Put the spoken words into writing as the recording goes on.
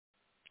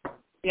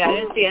Yeah, I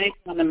didn't see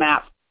anything on the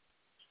map.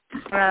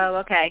 Oh,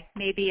 okay.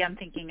 Maybe I'm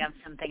thinking of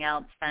something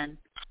else then.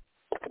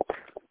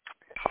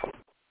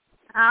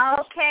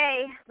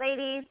 Okay,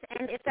 ladies,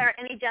 and if there are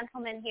any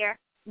gentlemen here,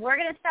 we're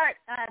going to start.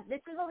 This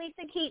is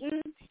Elisa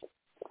Keaton.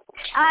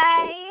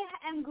 I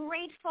am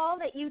grateful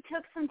that you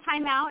took some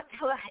time out,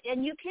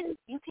 and you can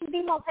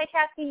be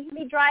multitasking, you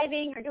can be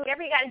driving, or do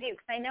whatever you got to do,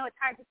 because I know it's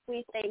hard to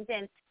squeeze things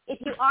in. If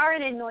you are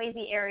in a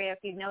noisy area, if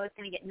you know it's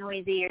going to get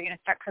noisy, you're going to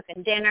start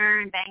cooking dinner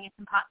and banging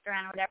some pots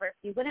around or whatever, if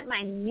you wouldn't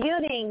mind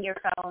muting your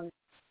phone,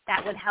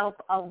 that would help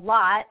a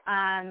lot.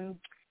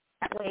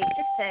 That way,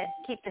 just to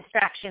keep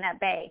distraction at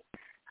bay.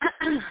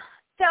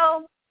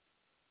 So,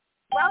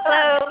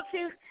 welcome.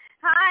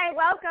 Hi,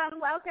 welcome.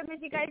 As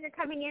you guys are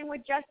coming in, we're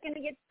just going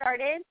to get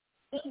started.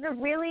 This is a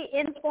really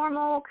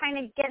informal kind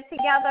of get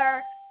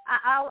together.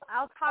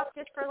 I'll talk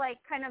just for like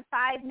kind of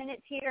 5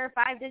 minutes here,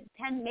 5 to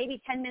 10,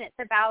 maybe 10 minutes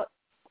about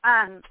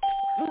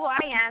who I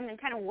am and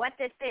kind of what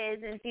this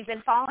is. And if you've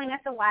been following us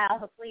a while,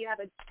 hopefully you have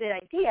a good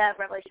idea of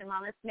Revelation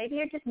Wellness. Maybe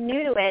you're just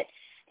new to it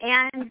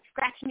and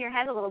scratching your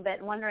head a little bit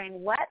and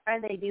wondering, what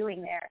are they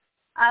doing there?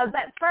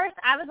 But first,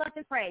 I would love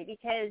to pray,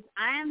 because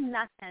I am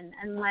nothing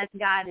unless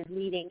God is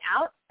leading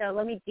out. So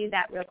let me do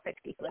that real quick,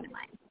 if you wouldn't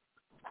mind.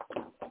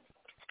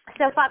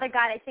 So, Father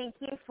God, I thank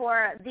you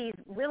for these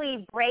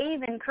really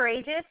brave and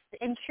courageous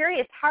and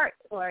curious hearts,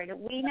 Lord.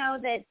 We know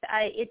that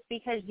it's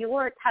because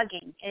you're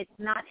tugging. It's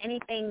not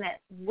anything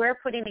that we're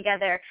putting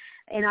together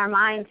in our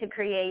mind to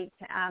create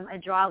a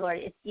draw, Lord.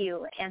 It's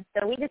you. And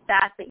so we just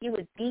ask that you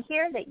would be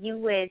here, that you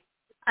would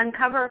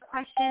uncover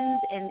questions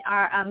and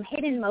our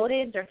hidden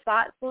motives or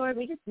thoughts, Lord.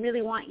 We just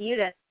really want you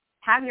to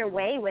have your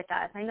way with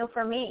us. I know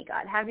for me,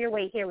 God, have your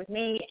way here with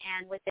me,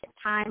 and with this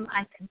time,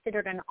 I consider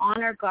it an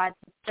honor, God,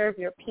 to serve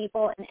your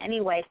people in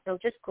any way. So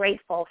just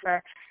grateful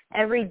for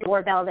every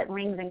doorbell that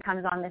rings and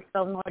comes on this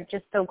phone, Lord,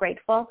 just so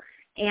grateful.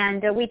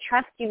 And we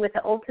trust you with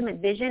the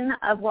ultimate vision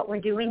of what we're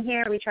doing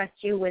here. We trust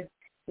you with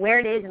where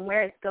it is and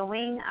where it's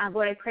going.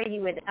 Lord, I pray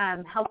you would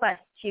help us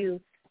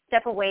to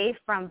step away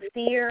from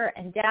fear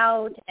and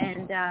doubt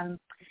and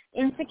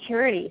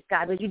insecurities,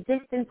 God. Would you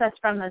distance us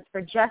from those for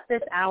just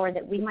this hour,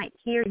 that we might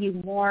hear you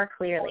more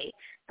clearly?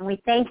 And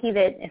we thank you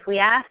that if we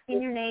ask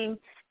in your name,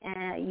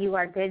 you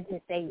are good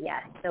to say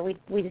yes. So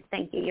we just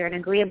thank you. You're an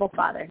agreeable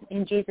Father.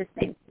 In Jesus'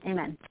 name,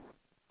 amen.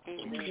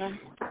 Amen.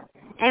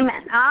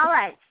 Amen. All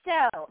right.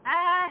 So,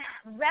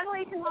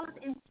 Revelation Wellness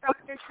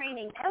Instructor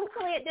Training.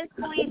 Hopefully at this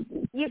point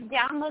you've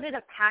downloaded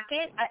a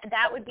packet.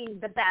 That would be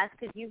the best,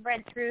 because you've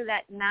read through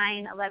that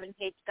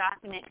 11-page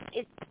document.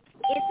 It's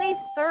a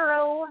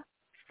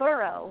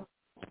thorough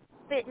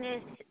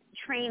fitness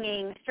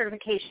training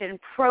certification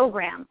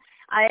program.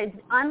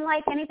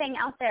 Unlike anything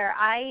out there,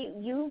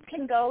 you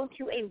can go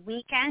to a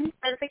weekend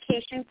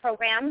certification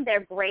program.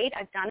 They're great.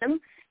 I've done them.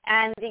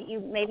 And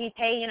you maybe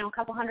pay, a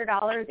couple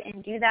 $100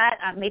 and do that.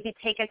 Maybe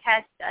take a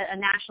test, a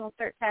national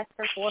cert test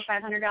for $400 or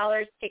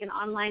 $500. Take an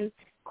online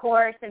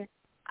course. And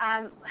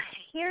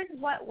here's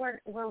what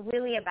we're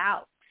really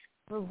about.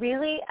 We're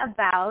really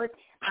about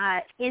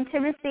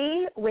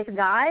intimacy with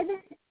God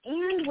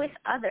and with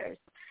others.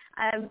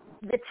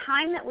 The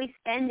time that we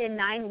spend in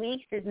 9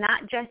 weeks is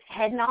not just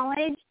head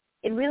knowledge.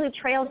 It really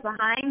trails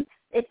behind.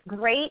 It's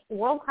great,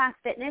 world-class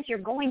fitness. You're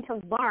going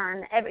to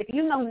learn. If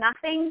you know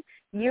nothing,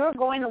 you're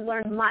going to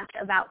learn much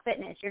about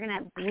fitness. You're going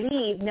to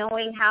leave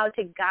knowing how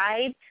to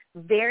guide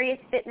various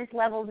fitness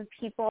levels of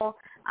people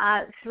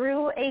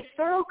through a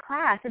thorough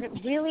class. And it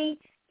really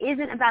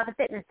isn't about the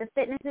fitness. The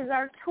fitness is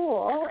our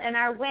tool and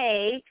our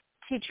way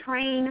to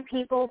train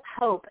people's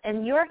hope.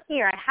 And you're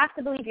here. I have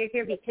to believe you're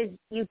here because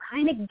you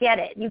kind of get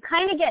it.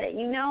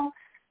 You know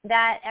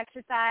that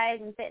exercise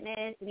and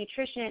fitness and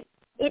nutrition,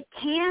 it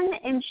can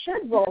and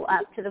should roll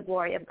up to the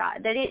glory of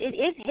God, that it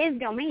is his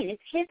domain.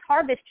 It's his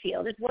harvest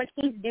field. It's what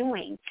he's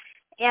doing.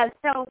 And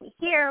so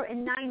here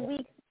in 9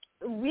 weeks,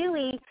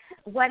 really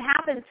what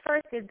happens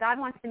first is God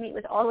wants to meet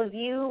with all of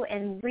you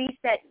and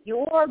reset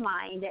your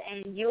mind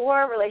and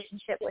your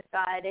relationship with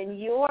God and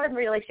your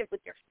relationship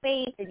with your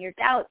faith and your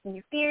doubts and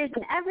your fears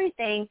and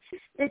everything.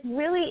 This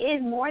really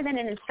is more than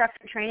an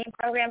instructor training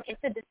program.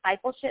 It's a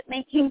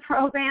discipleship-making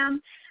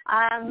program.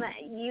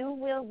 You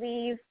will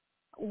leave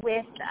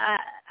with,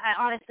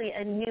 honestly,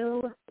 a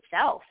new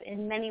self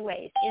in many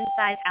ways,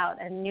 inside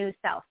out, a new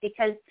self,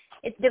 because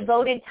it's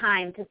devoted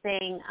time to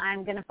saying,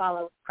 I'm going to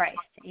follow Christ,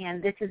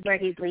 and this is where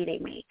he's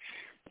leading me.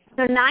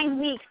 So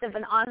 9 weeks of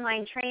an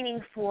online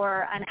training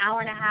for an hour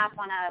and a half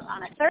on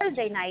a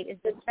Thursday night is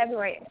this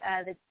February,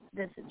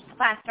 this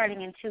class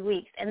starting in 2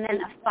 weeks, and then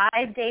a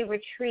 5-day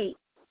retreat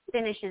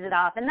finishes it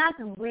off, and that's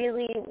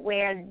really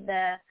where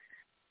the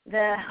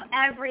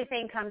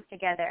everything comes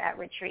together at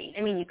retreat.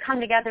 I mean, you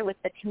come together with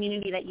the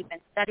community that you've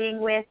been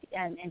studying with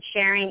and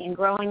sharing and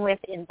growing with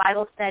in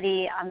Bible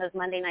study on those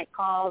Monday night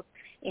calls,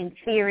 in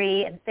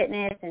theory and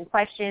fitness and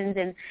questions,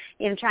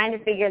 and trying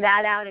to figure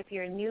that out. If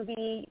you're a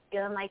newbie,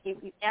 feeling like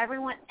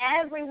everyone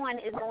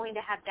is going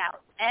to have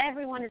doubts.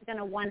 Everyone is going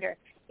to wonder.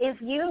 If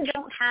you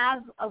don't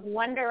have a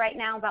wonder right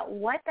now about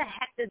what the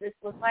heck does this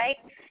look like,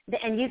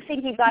 and you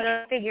think you've got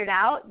it figured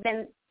out,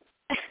 then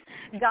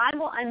God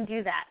will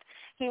undo that.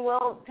 He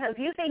will. So if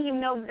you think you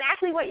know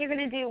exactly what you're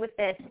going to do with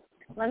this,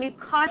 let me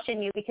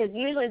caution you, because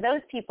usually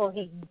those people,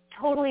 he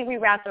totally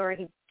reroutes, or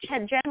he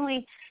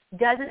generally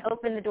doesn't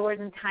open the doors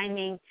in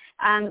timing,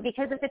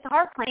 because if it's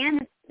our plan,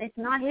 it's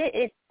not it.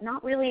 It's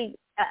not really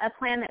a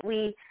plan that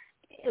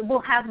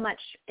will have much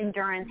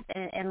endurance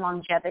and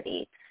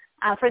longevity.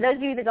 For those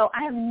of you that go,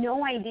 I have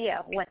no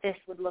idea what this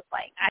would look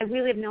like. I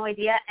really have no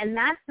idea. And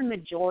that's the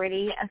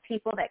majority of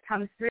people that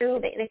come through.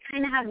 They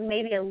kind of have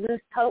maybe a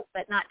loose hope,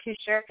 but not too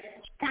sure.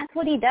 That's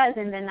what he does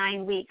in the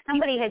 9 weeks.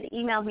 Somebody had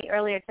emailed me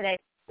earlier today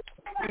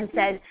and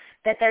said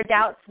that their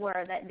doubts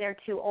were that they're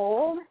too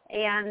old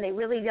and they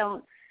really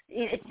don't.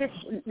 It's just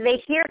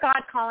they hear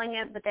God calling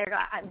it, but they're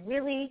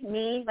really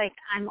me. Like,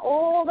 I'm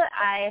old.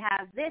 I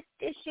have this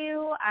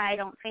issue. I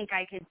don't think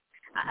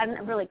I'm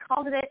not really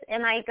called to this.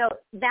 And I go,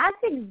 that's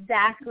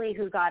exactly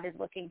who God is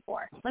looking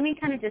for. Let me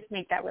kind of just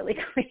make that really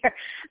clear.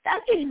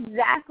 That's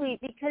exactly,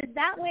 because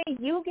that way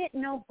you get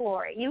no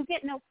glory. You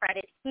get no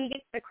credit. He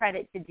gets the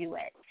credit to do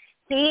it.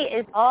 He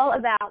is all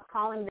about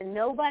calling the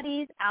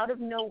nobodies out of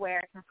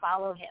nowhere to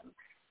follow him.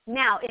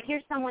 Now, if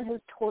you're someone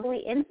who's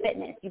totally in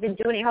fitness, you've been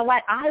doing it your whole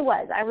life. I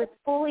was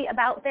fully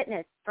about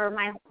fitness for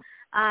my,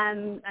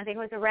 I think it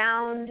was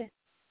around,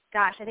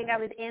 I think I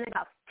was in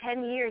about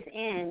 10 years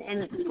in,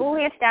 and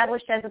fully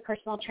established as a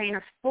personal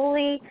trainer,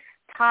 fully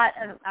taught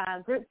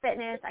group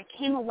fitness. I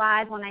came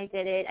alive when I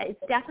did it. It's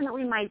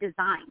definitely my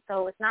design.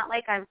 So it's not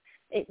like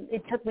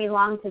it took me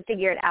long to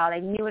figure it out. I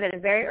knew it at a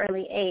very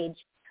early age.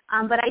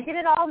 But I did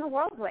it all in the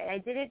world's way. I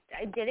did it.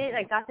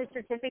 I got the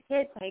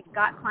certificates. I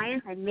got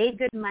clients. I made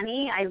good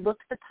money. I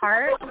looked the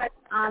part.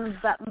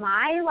 But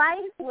my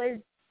life was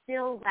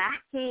still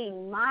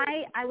lacking.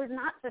 I was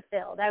not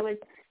fulfilled. I was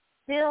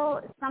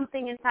still,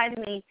 something inside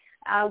of me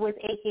was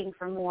aching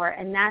for more.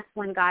 And that's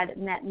when God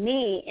met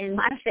me in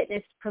my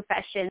fitness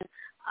profession.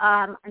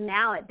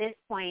 Now at this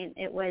point,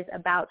 it was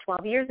about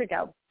 12 years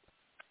ago.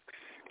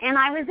 And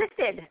I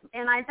resisted,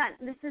 and I thought,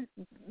 this is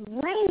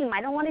lame.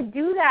 I don't want to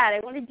do that. I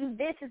want to do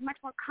this. It's much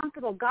more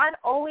comfortable. God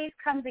always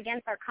comes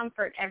against our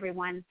comfort,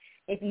 everyone.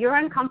 If you're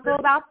uncomfortable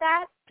about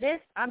that,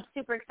 I'm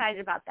super excited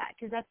about that,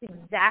 because that's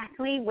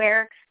exactly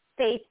where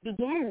faith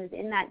begins,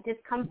 in that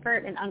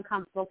discomfort and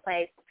uncomfortable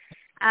place.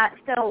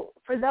 So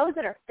for those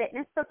that are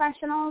fitness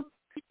professionals,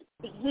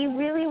 he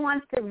really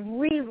wants to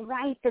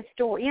rewrite the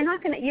story. I'm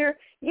not going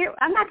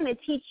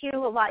to teach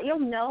you a lot. You'll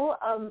know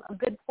a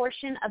good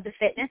portion of the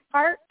fitness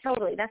part,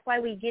 totally. That's why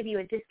we give you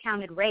a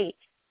discounted rate.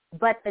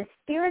 But the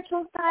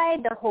spiritual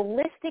side, the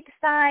holistic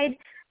side,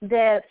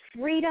 the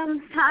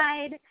freedom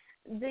side,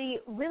 the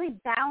really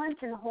balance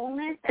and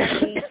wholeness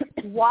as we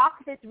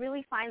walk this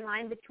really fine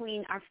line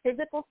between our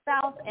physical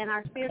self and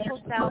our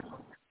spiritual self,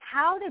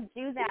 how to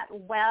do that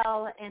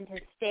well and to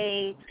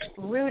stay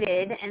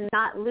rooted and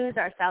not lose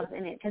ourselves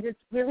in it, because it's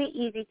really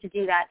easy to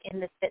do that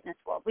in this fitness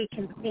world. We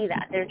can see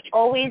that. There's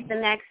always the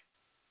next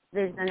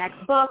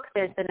book,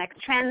 there's the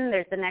next trend,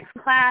 there's the next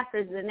class,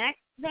 there's the next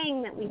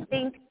thing that we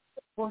think,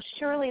 well,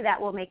 surely that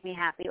will make me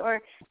happy,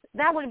 or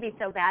that wouldn't be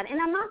so bad.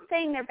 And I'm not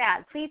saying they're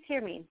bad. Please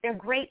hear me. They're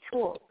great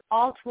tools,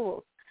 all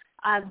tools.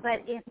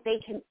 But if they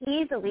can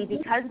easily,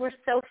 because we're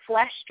so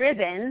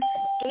flesh-driven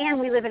and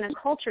we live in a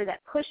culture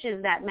that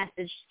pushes that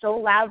message so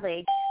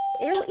loudly,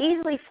 it'll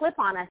easily flip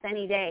on us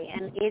any day,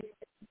 and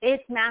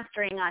it's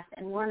mastering us,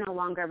 and we're no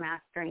longer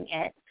mastering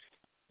it.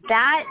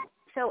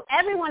 So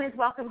everyone is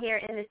welcome here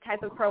in this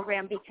type of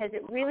program, because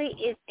it really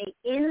is an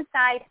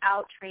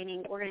inside-out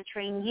training. We're going to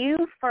train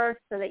you first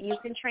so that you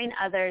can train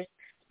others.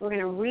 We're going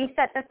to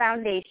reset the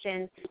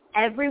foundation.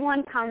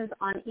 Everyone comes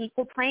on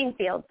equal playing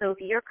field. So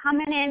if you're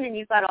coming in and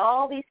you've got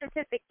all these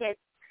certificates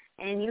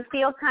and you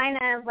feel kind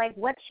of like,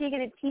 what's she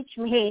going to teach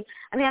me?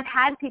 I mean, I've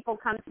had people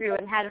come through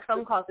and had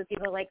phone calls with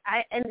people like,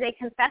 and they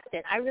confessed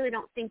it. I really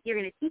don't think you're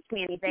going to teach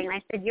me anything. And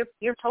I said,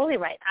 you're totally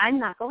right. I'm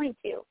not going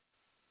to.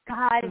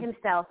 God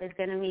himself is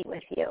going to meet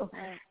with you.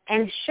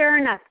 And sure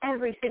enough,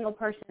 every single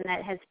person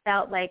that has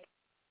felt like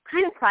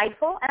kind of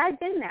prideful, and I've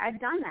been there, I've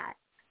done that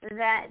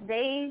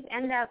they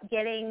end up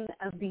getting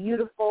a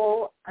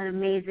beautiful, an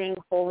amazing,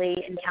 holy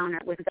encounter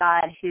with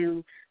God,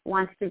 who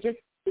wants to just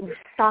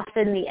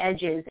soften the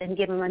edges and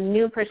give them a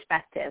new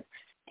perspective.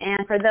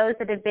 And for those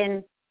that have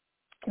been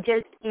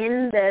just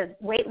in the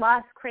weight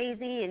loss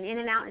crazy and in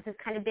and out, it's just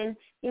kind of been,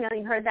 you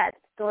heard that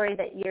story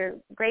that your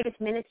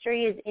greatest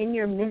ministry is in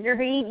your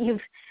misery.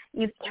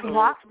 You've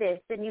walked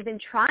this, and you've been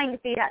trying to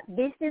figure out,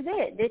 this is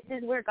it. This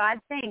is where God's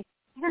saying,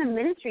 I got a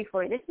ministry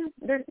for you.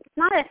 It's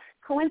not a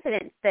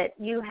coincidence that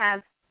you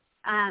have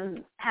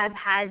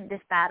had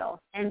this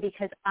battle. And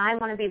because I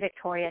want to be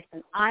victorious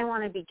and I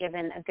want to be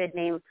given a good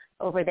name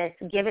over this,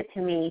 give it to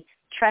me.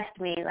 Trust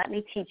me. Let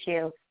me teach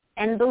you.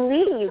 And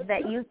believe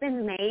that you've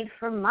been made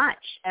for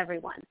much,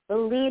 everyone.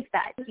 Believe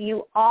that.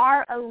 You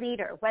are a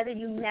leader. Whether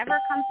you never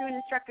come through an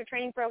instructor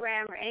training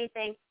program or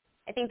anything,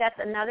 I think that's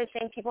another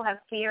thing people have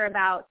fear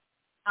about.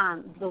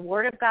 The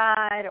Word of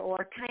God,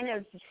 or kind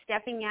of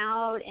stepping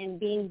out and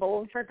being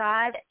bold for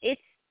God.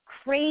 It's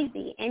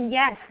crazy. And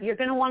yes, you're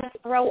going to want to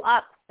throw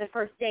up the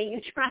first day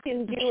you try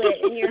and do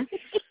it, and you're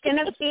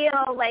going to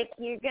feel like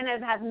you're going to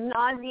have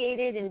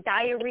nauseated and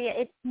diarrhea.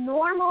 It's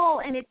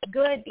normal and it's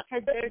good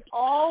because there's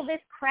all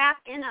this crap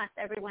in us,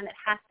 everyone, that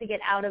has to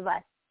get out of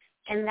us.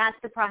 And that's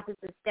the process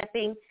of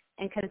stepping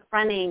and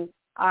confronting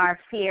our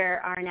fear,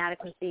 our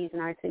inadequacies,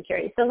 and our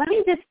insecurities. So let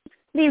me just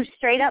be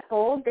straight up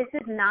bold. This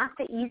is not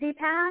the easy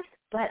path,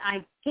 but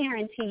I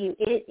guarantee you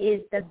it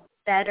is the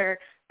better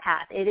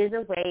path. It is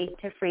a way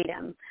to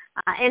freedom.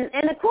 And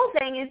the cool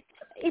thing is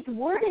it's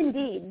word and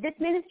deed. This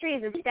ministry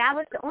is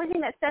established. The only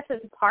thing that sets us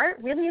apart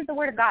really is the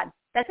word of God.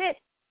 That's it.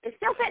 It's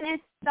still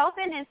fitness,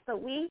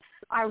 but we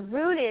are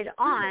rooted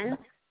on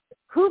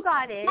who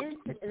God is,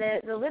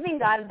 the living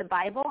God of the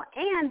Bible,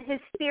 and his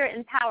spirit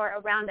and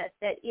power around us.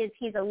 That is,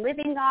 he's a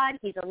living God.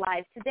 He's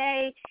alive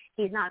today.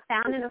 He's not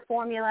found in a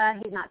formula.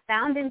 He's not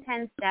found in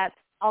 10 steps,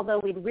 although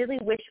we really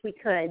wish we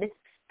could.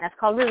 That's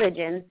called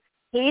religion.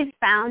 He's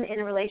found in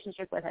a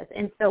relationship with us.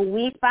 And so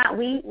we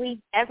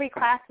every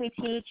class we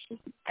teach,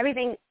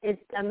 everything is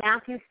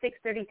Matthew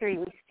 6:33.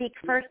 We seek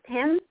first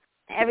him,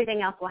 and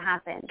everything else will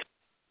happen.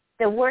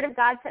 The Word of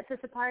God sets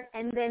us apart,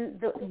 and then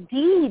the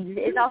deeds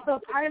is also a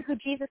part of who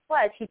Jesus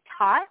was. He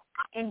taught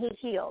and he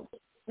healed.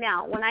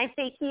 Now, when I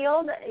say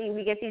healed,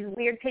 we get these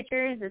weird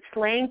pictures of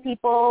slaying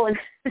people and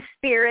the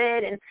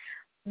spirit, and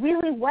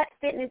really what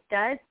fitness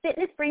does,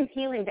 fitness brings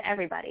healing to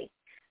everybody.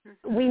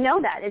 We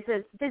know that. It's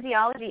a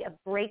physiology of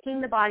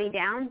breaking the body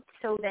down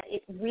so that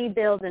it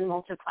rebuilds and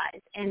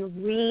multiplies, and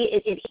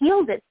it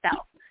heals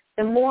itself.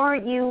 The more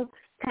you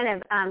kind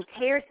of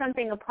tear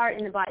something apart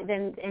in the body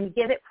and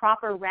give it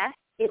proper rest,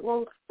 it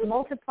will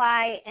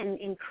multiply and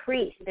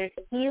increase. There's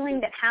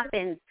healing that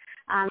happens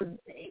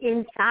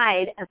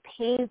inside a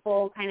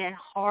painful, kind of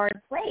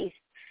hard place.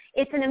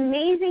 It's an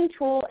amazing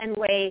tool and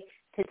way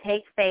to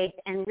take faith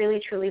and really,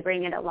 truly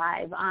bring it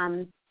alive.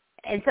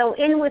 And so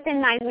within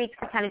 9 weeks,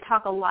 we kind of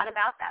talk a lot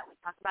about that. We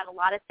talk about a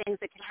lot of things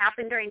that can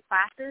happen during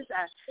classes,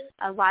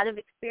 a lot of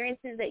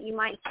experiences that you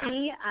might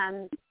see,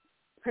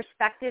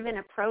 perspective and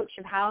approach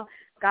of how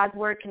God's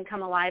Word can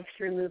come alive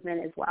through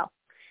movement as well.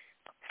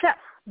 So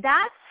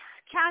that's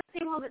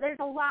casting a little bit. There's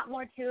a lot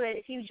more to it.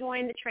 If you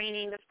join the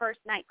training, the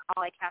first night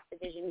call, I Cast a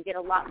Vision, you get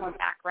a lot more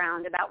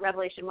background about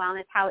Revelation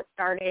Wellness, how it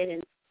started,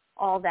 and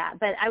all that.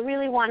 But I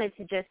really wanted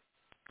to just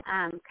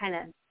kind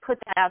of put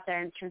that out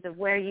there in terms of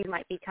where you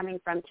might be coming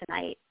from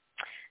tonight.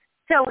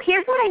 So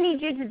here's what I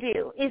need you to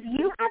do. If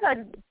you have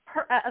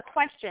a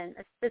question,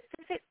 a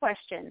specific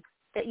question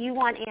that you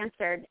want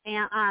answered,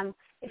 and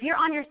if you're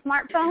on your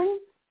smartphone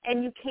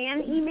and you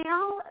can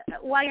email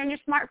while you're on your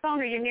smartphone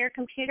or you're near a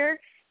computer,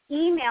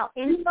 email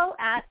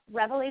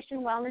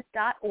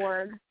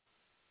info@revelationwellness.org,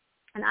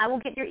 and I will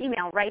get your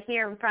email right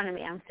here in front of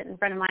me. I'm sitting in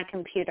front of my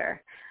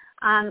computer.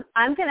 I'm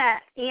going to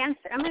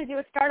do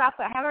a start off.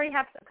 I already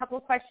have a couple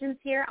of questions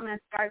here. I'm going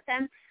to start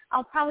them.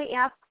 I'll probably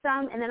ask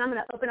some, and then I'm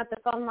going to open up the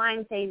phone line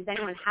and say, does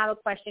anyone have a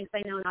question?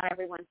 Because I know not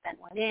everyone sent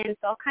one in.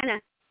 So I'll kind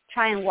of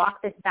try and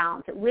walk this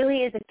balance. It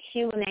really is a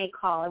Q&A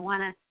call. I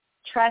want to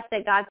trust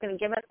that God's going to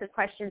give us the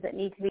questions that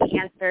need to be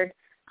answered.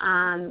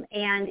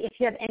 And if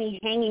you have any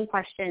hanging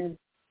questions,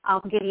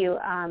 I'll give you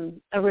a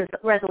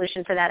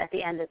resolution for that at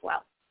the end as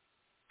well.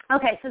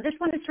 Okay, so this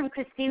one is from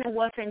Christina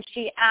Wolf, and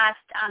she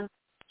asked,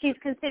 she's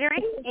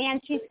considering,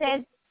 and she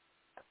said,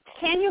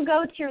 can you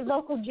go to your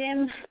local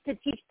gym to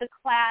teach the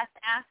class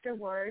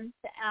afterwards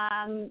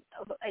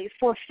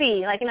for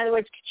fee? Like, in other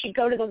words, could she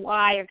go to the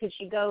Y, or could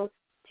she go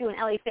to an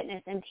LA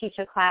Fitness and teach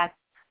a class?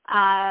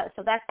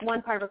 So that's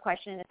one part of her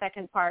question. The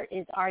second part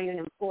is, are you an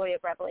employee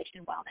of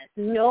Revelation Wellness?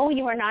 No,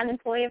 you are not an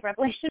employee of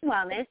Revelation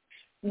Wellness.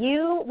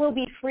 You will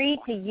be free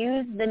to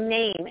use the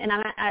name. And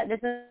this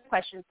is a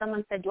question.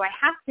 Someone said, do I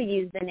have to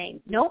use the name?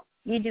 Nope,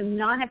 you do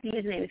not have to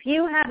use the name. If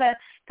you have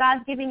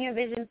God's giving you a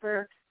vision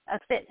for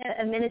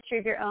a ministry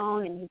of your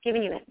own, and he's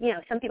giving you,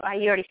 some people,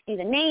 you already see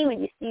the name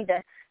and you see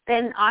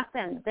then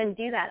awesome, then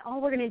do that.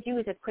 All we're going to do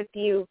is equip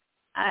you,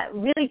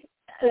 really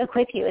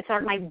equip you. It's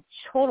my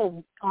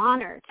total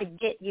honor to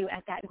get you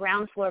at that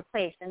ground floor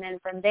place. And then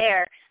from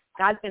there,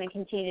 God's going to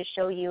continue to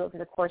show you over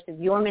the course of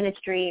your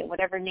ministry,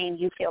 whatever name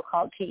you feel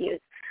called to use.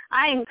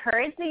 I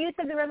encourage the use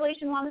of the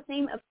Revelation Wellness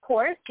name, of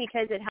course,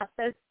 because it helps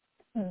us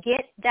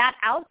get that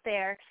out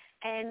there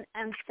and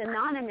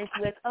synonymous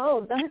with,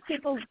 those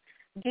people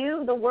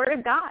do the Word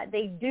of God.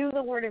 They do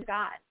the Word of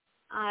God.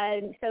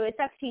 So it's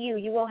up to you.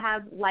 You will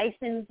have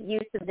licensed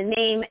use of the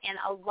name and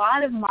a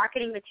lot of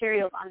marketing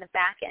materials on the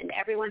back end.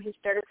 Everyone who's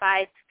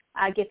certified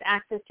gets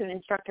access to an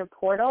instructor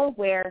portal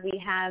where we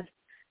have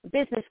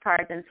business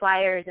cards and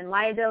flyers and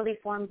liability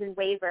forms and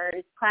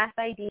waivers, class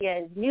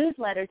ideas,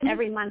 newsletters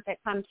every month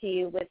that come to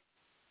you with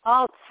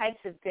all types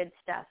of good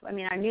stuff. I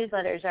mean, our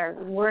newsletters are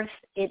worth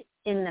it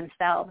in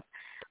themselves.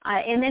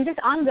 And then just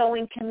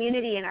ongoing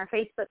community in our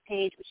Facebook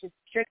page, which is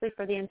strictly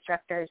for the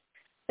instructors.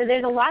 So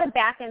there's a lot of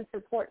back-end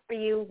support for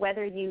you,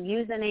 whether you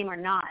use the name or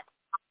not.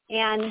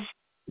 And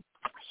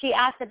she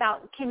asked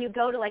about, can you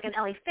go to like an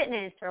LA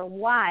Fitness or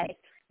Y?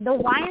 The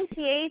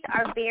YMCAs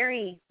are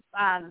very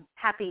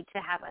happy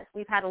to have us.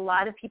 We've had a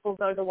lot of people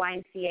go to the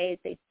YMCA's.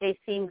 They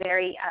seem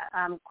very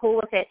cool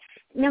with it.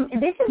 Now,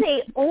 this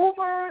is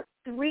over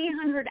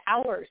 300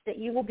 hours that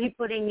you will be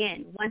putting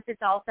in once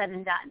it's all said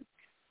and done.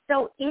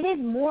 So it is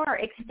more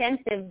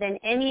extensive than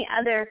any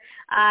other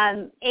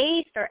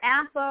ACE or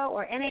APA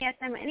or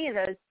NASM, any of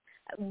those.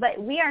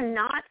 But we are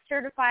not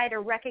certified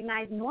or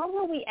recognized, nor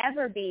will we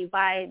ever be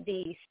by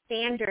the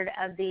standard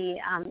of the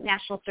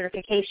National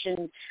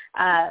Certification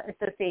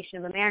Association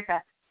of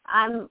America.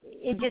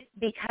 It just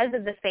because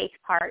of the faith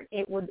part,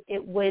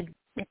 it's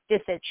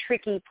just a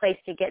tricky place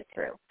to get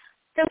through.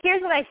 So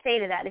here's what I say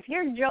to that: if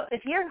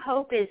your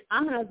hope is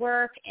I'm going to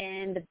work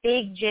in the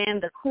big gym,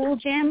 the cool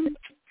gym,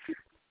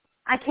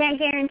 I can't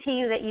guarantee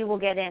you that you will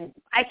get in.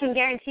 I can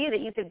guarantee you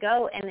that you could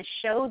go and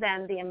show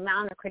them the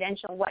amount of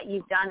credential, what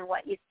you've done and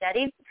what you've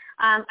studied.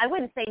 I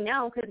wouldn't say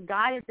no, because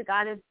God is the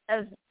God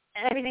of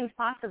everything's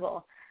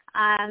possible.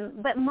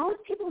 But most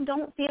people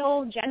don't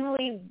feel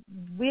generally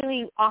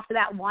really off the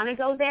bat want to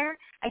go there.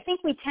 I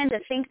think we tend to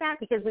think that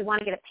because we want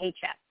to get a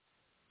paycheck.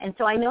 And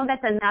so I know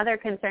that's another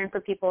concern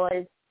for people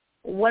is,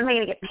 what am I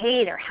going to get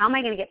paid, or how am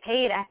I going to get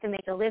paid? I have to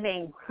make a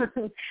living.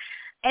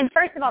 And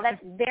first of all,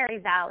 that's very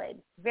valid,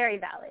 very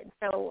valid.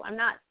 So I'm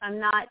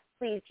not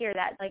pleased here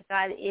that like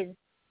God is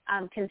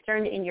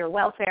concerned in your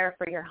welfare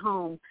for your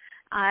home.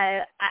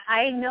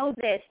 I know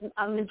this.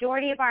 A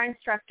majority of our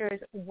instructors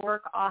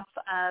work off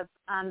of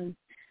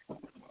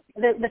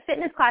the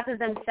fitness classes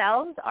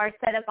themselves are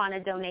set up on a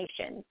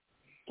donation.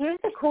 Here's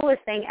the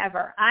coolest thing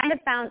ever. I have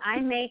found I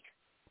make,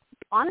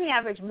 on the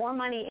average, more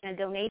money in a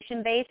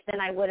donation base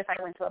than I would if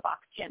I went to a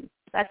box gym.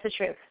 That's the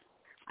truth.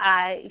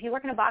 If you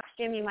work in a box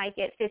gym, you might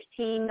get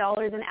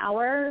 $15 an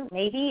hour,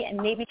 maybe, and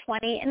maybe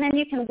 $20, and then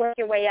you can work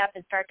your way up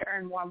and start to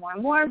earn more and more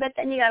and more, but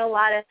then you got a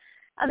lot of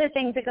other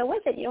things that go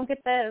with it. You don't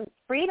get the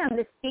freedom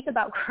to speak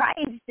about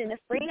Christ and the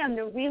freedom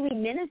to really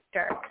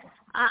minister.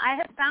 I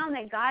have found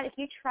that God, if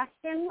you trust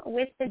him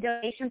with the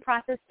donation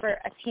process for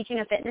teaching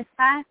a fitness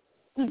class,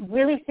 he's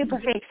really super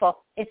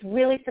faithful. It's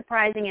really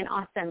surprising and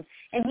awesome.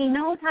 And he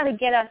knows how to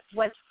get us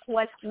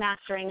what's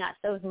mastering us.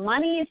 So if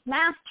money is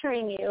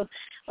mastering you,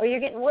 or you're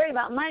getting worried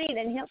about money,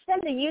 then he'll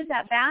tend to use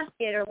that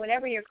basket or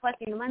whatever you're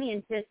collecting the money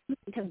into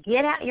to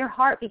get at your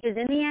heart, because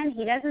in the end,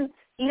 he doesn't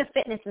need a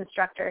fitness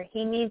instructor.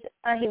 He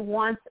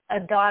wants a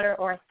daughter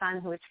or a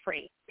son who is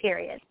free,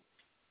 period.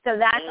 So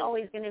that's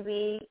always going to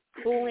be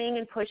pulling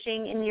and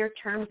pushing in your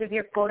terms of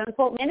your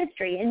quote-unquote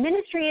ministry. And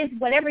ministry is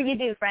whatever you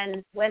do,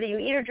 friends, whether you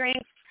eat or drink,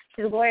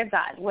 to the glory of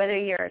God.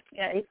 Whether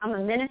I'm a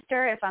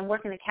minister if I'm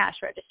working the cash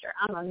register.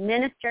 I'm a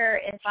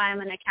minister if I'm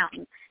an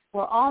accountant.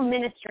 We're all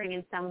ministering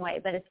in some way.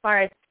 But as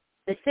far as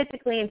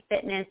specifically in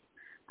fitness,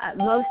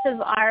 most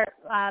of our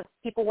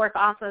people work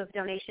off of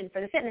donation for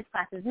the fitness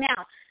classes.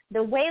 Now,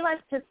 the Way Less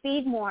to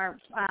Feed More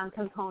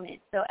component.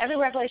 So every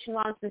Revelation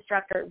Wellness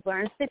instructor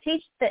learns to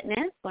teach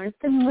fitness, learns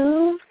to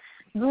move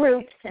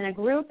groups, and a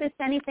group is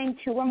anything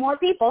 2 or more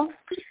people,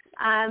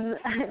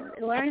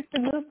 learns to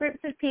move groups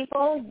of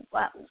people,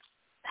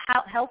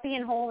 healthy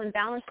and whole and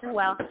balanced and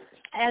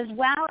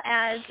well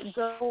as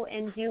go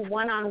and do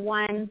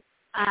one-on-one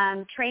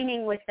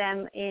training with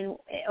them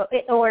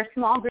or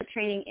small group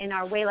training in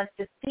our Way Less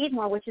to Feed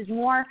More, which is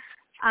more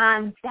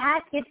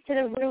that gets to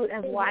the root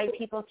of why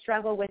people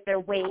struggle with their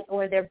weight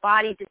or their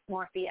body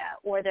dysmorphia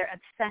or they're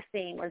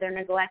obsessing or they're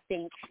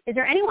neglecting. Is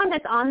there anyone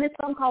that's on this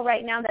phone call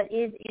right now that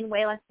is in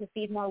Way Less to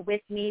Feed More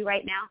with me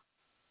right now?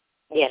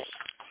 Yes.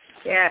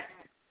 Yes.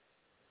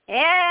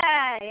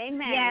 Yeah,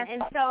 amen. Yes.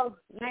 And so,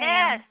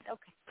 yes,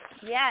 okay,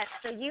 yes.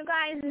 So you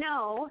guys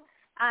know,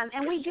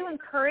 and we do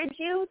encourage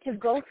you to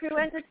go through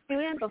as a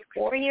student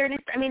before you're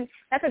I mean,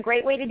 that's a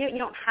great way to do it. You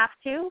don't have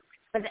to,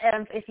 but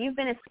if you've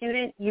been a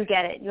student, you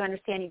get it. You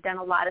understand. You've done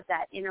a lot of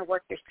that inner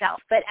work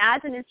yourself. But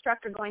as an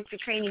instructor going through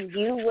training,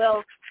 you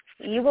will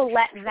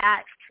let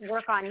that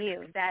work on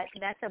you.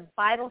 That's a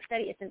Bible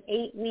study. It's an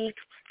 8-week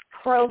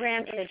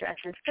program. It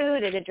addresses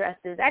food. It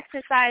addresses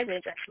exercise. It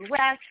addresses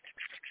rest,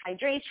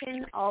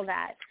 hydration, all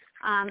that,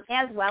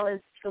 as well as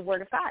the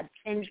Word of God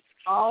and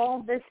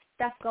all this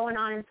stuff going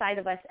on inside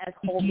of us as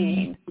whole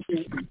beings.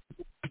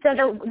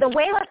 So the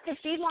Way Less to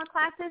Feed More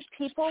classes,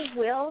 people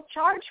will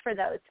charge for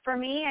those. For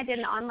me, I did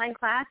an online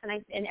class,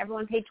 and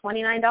everyone paid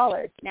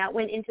 $29. Now, it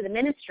went into the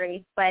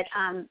ministry, but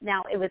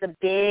now it was a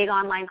big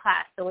online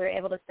class, so we were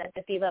able to set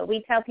the fee low.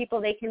 We tell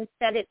people they can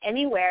set it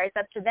anywhere. It's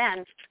up to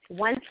them.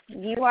 Once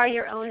you are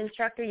your own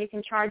instructor, you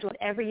can charge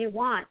whatever you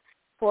want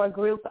for a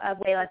group of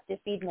Way Less to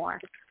Feed More.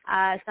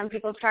 Some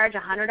people charge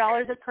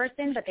 $100 a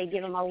person, but they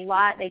give them a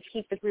lot. They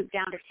keep the group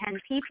down to 10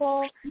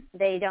 people.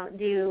 They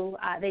do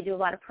a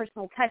lot of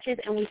personal touches,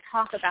 and we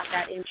talk about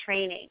that in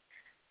training.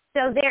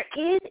 So there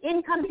is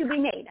income to be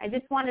made. I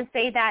just want to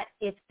say that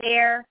it's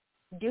there.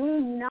 Do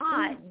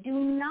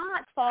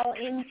not fall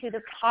into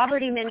the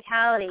poverty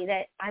mentality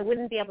that I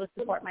wouldn't be able to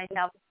support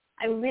myself.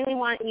 I really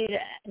want you to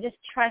just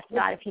trust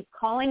God. If he's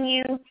calling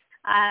you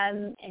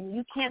and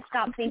you can't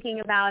stop thinking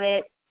about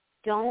it,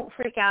 don't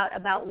freak out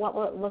about what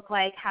will it look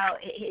like. How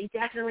it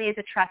definitely is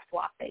a trust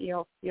walk that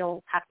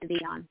you'll have to be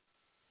on.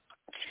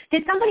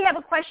 Did somebody have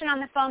a question on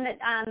the phone that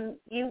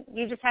you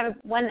just have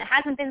one that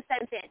hasn't been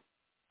sent in?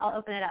 I'll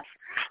open it up.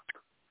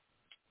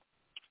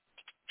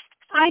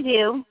 I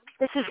do.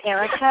 This is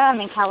Erica. I'm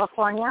in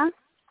California.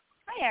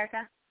 Hi,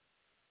 Erica.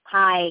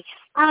 Hi.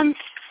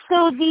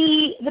 So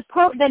the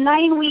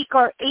 9-week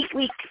or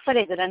 8-week, what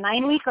is it? A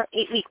 9-week or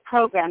 8-week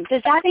program?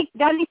 Does that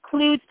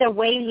includes the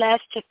Weigh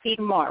Less to Feed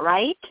More,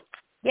 right?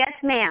 Yes,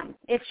 ma'am.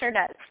 It sure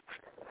does.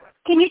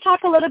 Can you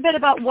talk a little bit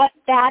about what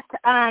that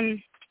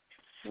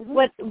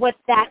what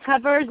that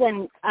covers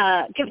and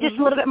give just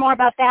a little bit more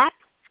about that?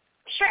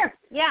 Sure.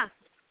 Yeah.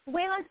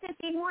 Weigh Less to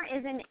Feed More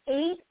is an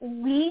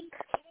 8-week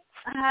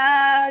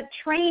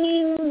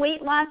training,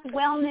 weight loss,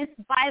 wellness,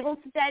 Bible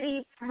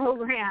study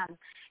program.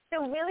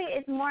 So really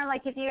it's more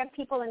like if you have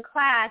people in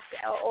class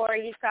or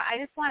you've got, I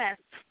just want to,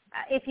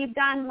 if you've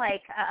done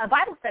like a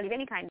Bible study of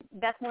any kind,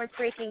 Beth Moore's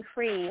Breaking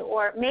Free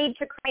or Made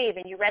to Crave,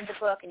 and you read the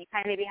book and you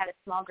kind of maybe had a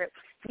small group,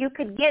 you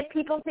could get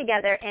people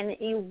together and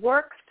you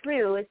work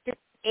through, it's just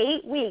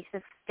 8 weeks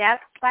of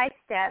step by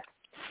step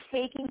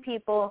taking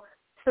people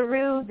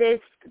through this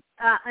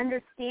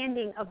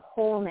understanding of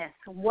wholeness.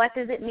 What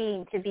does it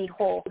mean to be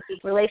whole?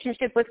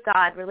 Relationship with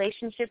God,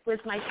 relationship with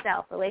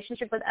myself,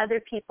 relationship with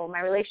other people, my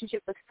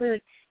relationship with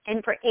food.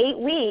 And for 8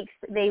 weeks,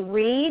 they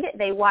read,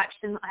 they watch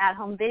some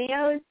at-home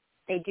videos,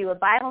 they do a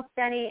Bible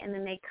study, and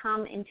then they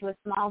come into a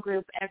small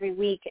group every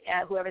week,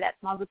 whoever that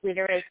small group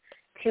leader is,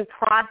 to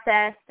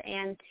process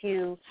and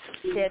to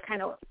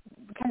kind of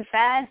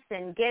confess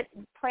and get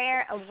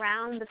prayer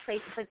around the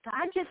places. But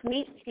God just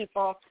meets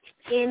people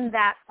in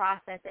that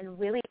process in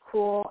really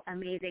cool,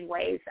 amazing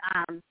ways.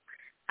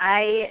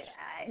 I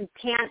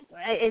can't,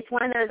 it's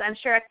one of those, I'm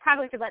sure I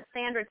probably could let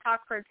Sandra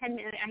talk for 10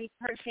 minutes. I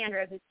heard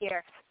Sandra who's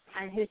here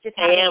and who's just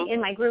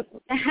in my group.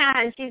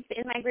 She's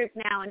in my group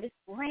now, and just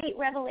great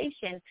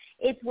revelation.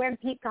 It's where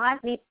God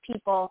meets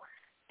people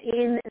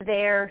in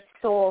their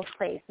soul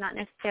place, not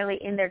necessarily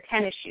in their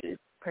tennis shoes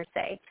per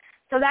se.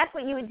 So that's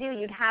what you would do.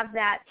 You'd have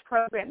that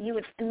program. You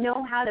would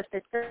know how to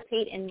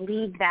facilitate and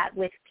lead that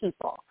with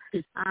people.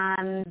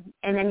 And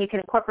then you can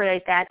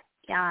incorporate that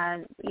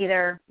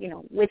either,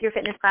 with your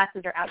fitness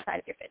classes or outside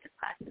of your fitness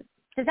classes.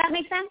 Does that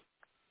make sense?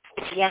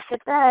 Yes,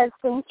 it does.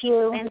 Thank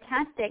you.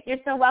 Fantastic. You're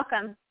so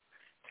welcome.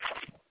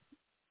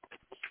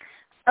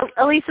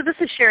 Elisa, this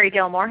is Sherry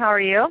Gilmore. How are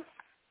you?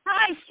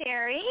 Hi,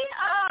 Sherry.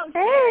 Oh,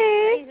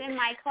 hey. She's in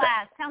my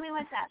class. Tell me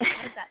what's up.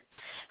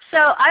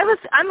 So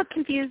I'm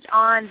confused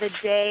on the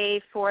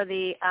day for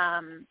the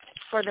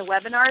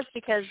webinars,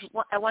 because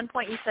at one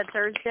point you said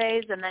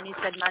Thursdays and then you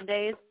said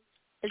Mondays.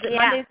 Is it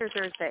Mondays or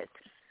Thursdays?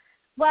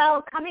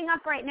 Well, coming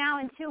up right now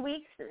in 2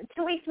 weeks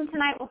from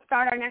tonight, we'll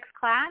start our next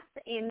class,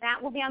 and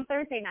that will be on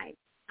Thursday night.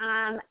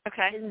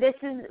 Okay.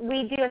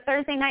 We do a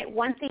Thursday night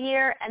once a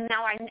year, and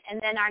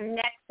then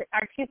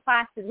our 2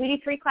 classes. We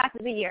do 3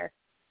 classes a year.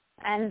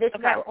 And this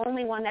is our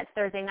only one that's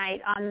Thursday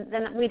night.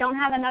 Then we don't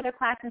have another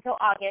class until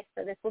August,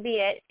 so this will be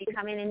it. If you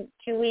come in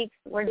 2 weeks,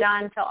 we're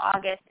done until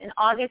August. In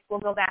August, we'll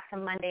go back to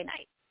Monday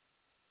night.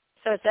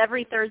 So it's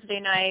every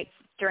Thursday night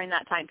during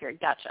that time period.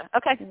 Gotcha.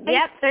 Okay. Thanks.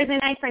 Yep, Thursday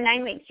night for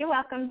 9 weeks. You're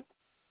welcome.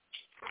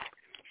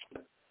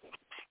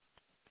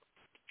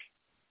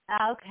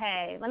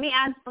 Okay, let me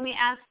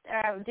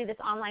do this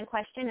online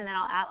question, and then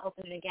I'll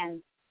open it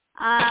again.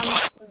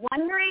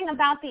 Wondering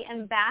about the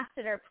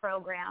ambassador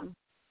program.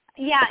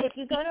 Yeah, if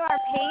you go to our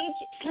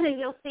page,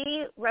 you'll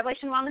see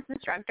Revelation Wellness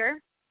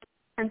Instructor,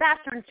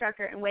 Ambassador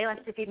Instructor, and Weigh Less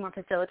to Feed More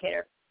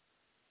Facilitator.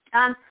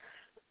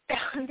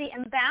 The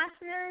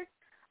ambassadors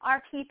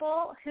are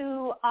people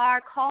who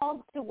are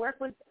called to work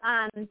with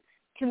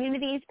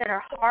communities that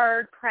are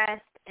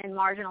hard-pressed and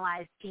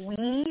marginalized.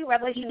 We,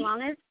 Revelation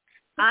Wellness,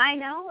 I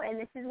know, and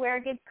this is where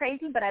it gets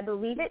crazy, but I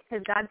believe it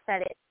because God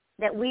said it,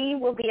 that we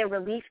will be a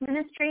relief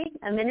ministry,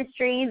 a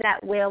ministry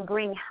that will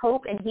bring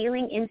hope and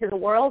healing into the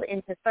world,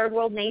 into third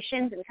world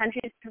nations and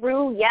countries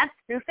through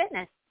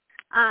fitness.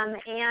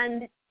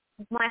 And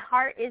my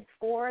heart is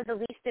for the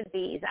least of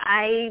these.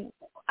 I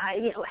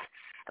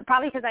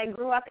probably because I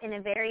grew up in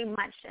a very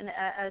much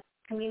a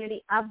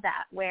community of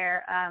that,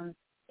 where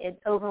it's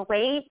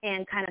overweight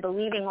and kind of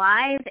believing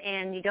lies,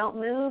 and you don't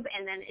move,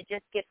 and then it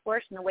just gets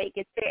worse, and the weight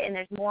gets bigger, and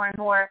there's more and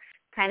more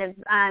kind of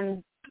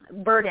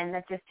burden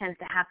that just tends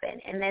to happen.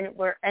 And then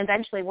we're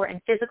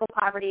in physical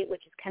poverty,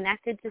 which is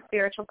connected to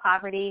spiritual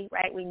poverty,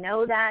 right? We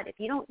know that if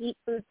you don't eat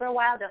food for a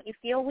while, don't you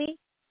feel weak?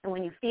 And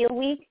when you feel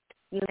weak,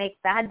 you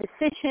make bad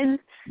decisions.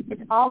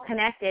 It's all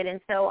connected. And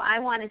so I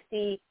want to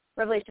see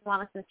Revelation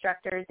Wellness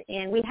Instructors,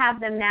 and we have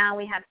them now.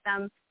 We have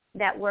some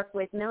that work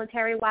with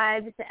military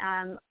wives,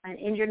 an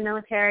injured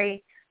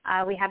military.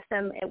 We have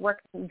some at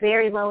work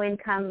very low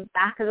income,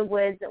 back of the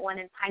woods, one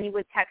in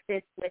Pineywood,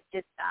 Texas, with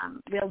just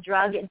real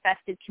drug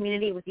infested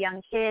community with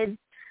young kids.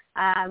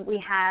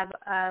 We have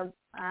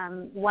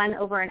one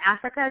over in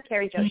Africa.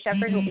 Carrie Jo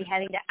Shepherd will be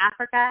heading to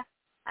Africa.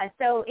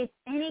 So it's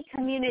any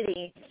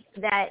community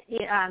that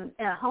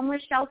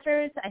homeless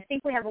shelters. I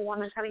think we have a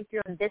woman coming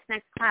through in this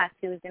next class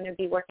who is going to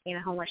be working in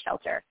a homeless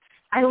shelter.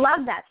 I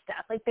love that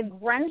stuff. Like the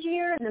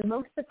grungier and the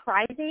most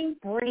surprising,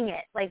 bring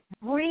it. Like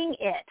bring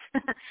it.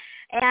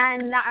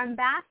 And the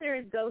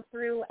ambassadors go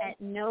through at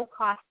no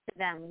cost to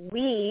them.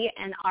 We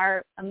and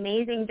our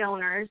amazing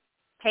donors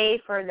pay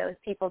for those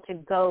people to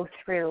go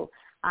through.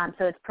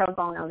 So it's pro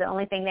bono. The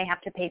only thing they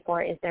have to pay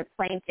for is their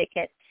plane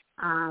ticket.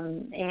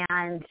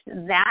 And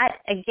that,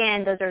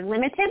 again, those are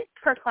limited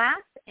per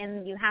class,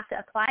 and you have to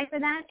apply for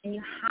that, and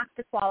you have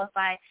to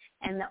qualify.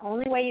 And the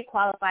only way you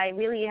qualify,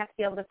 really, you have to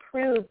be able to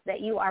prove that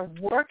you are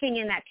working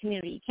in that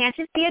community. You can't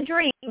just be a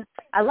dream.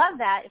 I love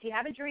that. If you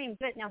have a dream,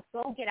 good. Now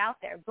go get out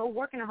there. Go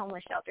work in a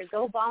homeless shelter.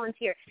 Go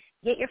volunteer.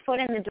 Get your foot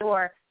in the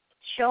door.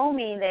 Show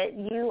me that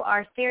you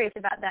are serious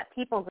about that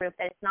people group,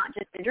 that it's not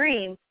just a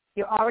dream.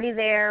 You're already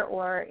there,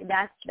 or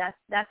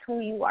that's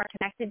who you are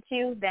connected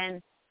to,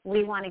 then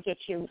we want to get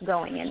you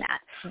going in that.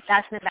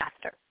 That's an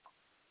ambassador.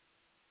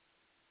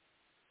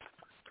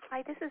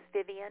 Hi, this is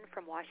Vivian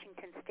from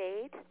Washington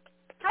State.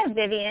 Hi,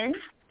 Vivian.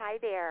 Hi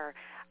there.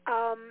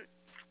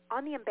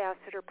 On the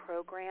ambassador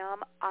program,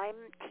 I'm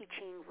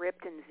teaching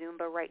Ripped and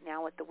Zumba right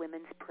now at the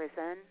women's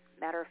prison.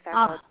 Matter of fact,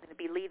 I'm going to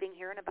be leaving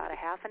here in about a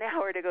half an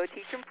hour to go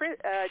teach them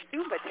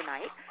Zumba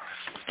tonight.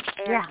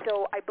 And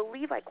so I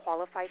believe I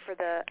qualify for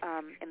the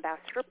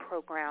ambassador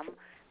program.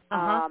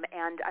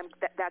 And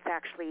that's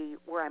actually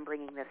where I'm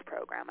bringing this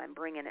program. I'm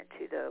bringing it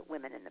to the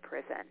women in the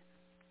prison.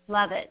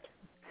 Love it.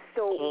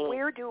 So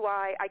where do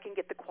I can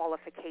get the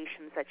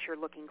qualifications that you're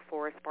looking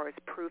for as far as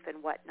proof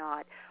and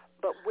whatnot,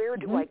 but where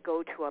do I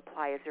go to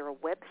apply? Is there a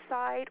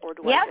website, or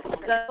do I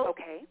just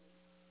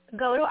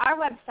go to our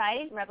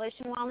website,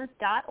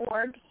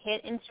 revelationwellness.org,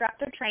 hit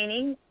instructor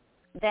training,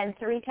 then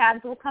 3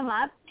 tabs will come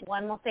up.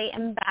 One will say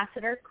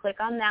ambassador. Click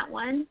on that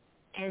one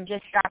and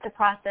just start the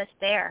process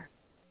there.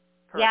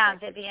 Perfect. Yeah,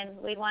 Vivian,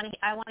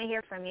 I want to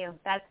hear from you.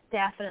 That's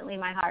definitely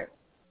my heart.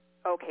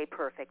 Okay,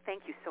 perfect.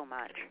 Thank you so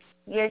much.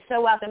 You're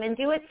so welcome. And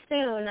do it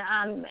soon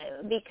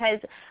because,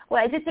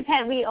 well, it just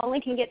depends. We only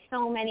can get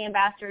so many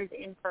ambassadors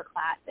in per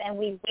class. And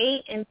we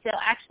wait until,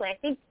 actually, I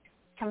think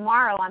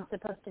tomorrow I'm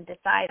supposed to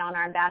decide on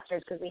our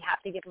ambassadors because we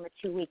have to give them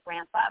a 2-week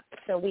ramp up.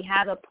 So we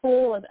have a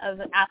pool of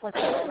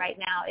applicants right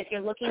now. If you're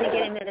looking to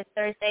get into this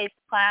Thursday's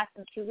class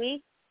in 2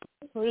 weeks,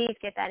 please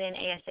get that in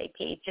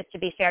ASAP, just to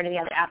be fair to the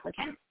other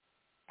applicants.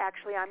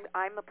 Actually,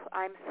 I'm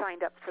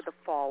signed up for the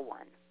fall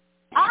one.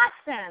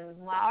 Awesome.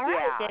 Well, all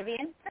right,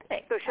 Vivian.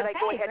 Perfect. So should I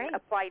go ahead and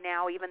apply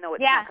now, even though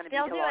it's not going to be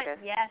until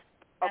August? Yes.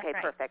 Okay,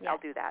 perfect. Yes. I'll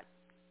do that.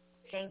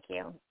 Thank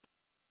you.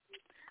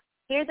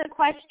 Here's a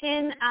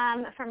question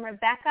from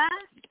Rebecca.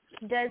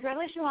 Does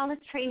Revolution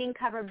Wellness training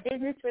cover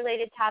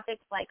business-related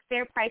topics like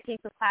fair pricing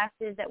for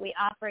classes that we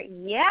offer?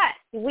 Yes,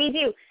 we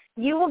do.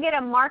 You will get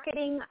a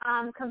marketing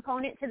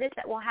component to this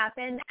that will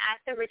happen at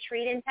the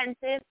retreat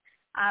intensive.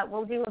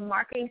 We'll do a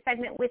marketing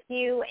segment with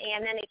you.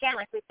 And then, again,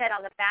 like we said,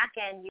 on the back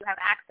end, you have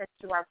access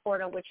to our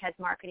portal, which has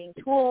marketing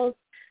tools.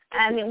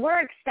 I mean,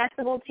 we're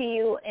accessible to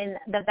you in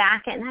the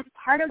back end. That's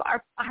part of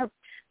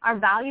our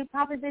value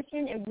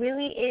proposition. It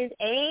really is,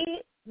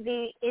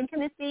 the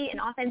intimacy and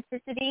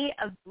authenticity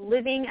of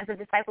living as a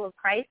disciple of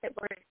Christ that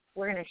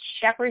we're going to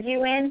shepherd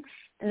you in.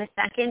 And the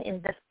second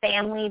is the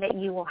family that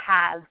you will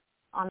have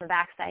on the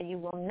backside. You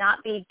will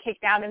not be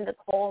kicked out in the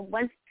cold.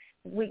 Once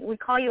we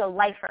call you a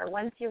lifer.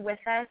 Once you're with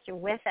us, you're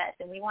with us.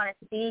 And we want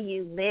to see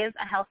you live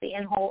a healthy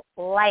and whole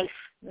life,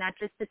 not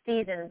just a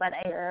season, but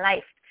a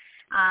life.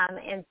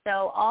 And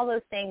so all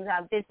those things,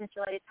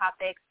 business-related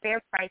topics,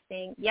 fair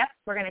pricing, yep,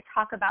 we're going to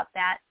talk about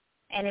that.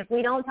 And if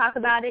we don't talk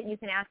about it, you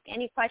can ask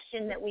any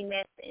question that we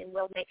miss, and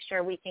we'll make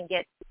sure we can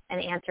get an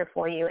answer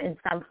for you in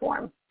some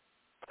form.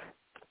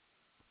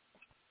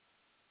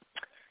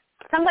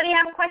 Somebody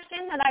have a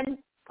question that I'm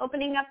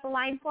opening up the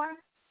line for?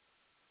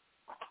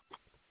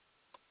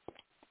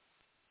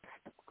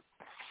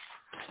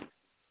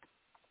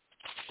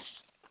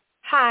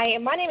 Hi,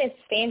 my name is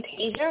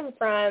Fantasia. I'm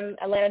from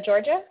Atlanta,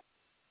 Georgia.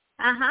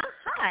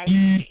 Hi.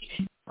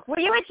 Were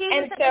you at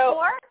Jesus at the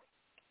Core?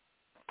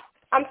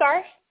 I'm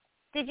sorry?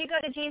 Did you go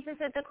to Jesus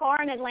at the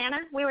Core in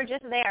Atlanta? We were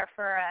just there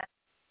for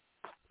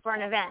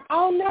an event.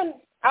 Oh, no.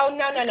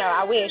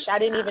 I wish. I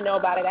didn't even know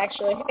about it,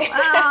 actually.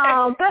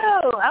 Oh,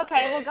 boo.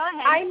 Okay, well, go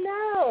ahead. I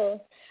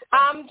know.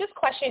 Just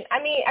question.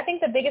 I mean, I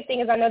think the biggest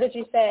thing is I know that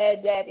you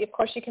said that, of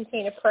course, you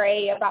continue to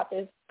pray about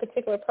this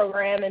particular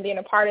program and being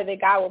a part of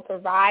it, God will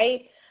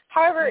provide.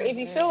 However, if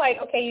you feel like,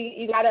 okay,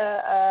 you got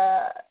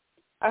a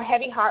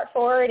heavy heart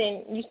for it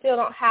and you still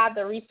don't have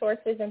the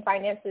resources and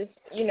finances,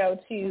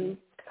 to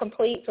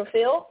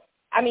fulfill,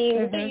 I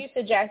mean, what do you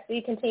suggest? Do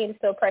you continue to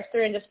still press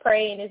through and just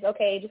pray and it's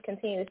okay, just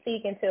continue to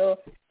seek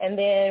and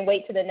then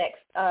wait to the next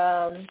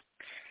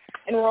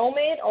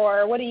enrollment,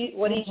 or what do you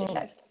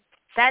suggest?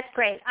 That's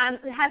great.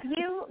 Have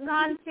you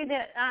gone through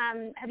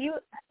have you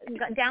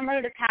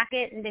downloaded a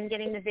packet and been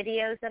getting the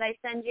videos that I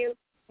send you?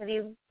 Have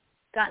you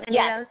gotten any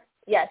of those?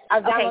 Yes,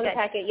 I've downloaded the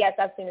packet. Yes,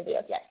 I've seen the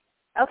videos, yes.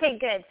 Okay,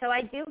 good. So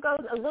I do go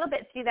a little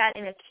bit through that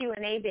in a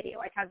Q&A video.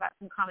 I talk about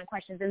some common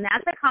questions, and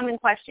that's a common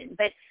question,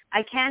 but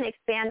I can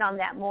expand on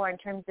that more in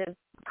terms of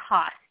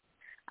cost.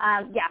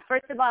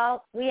 First of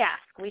all, we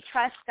ask. We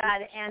trust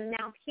God. And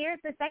now here's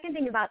the second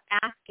thing about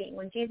asking.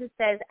 When Jesus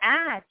says,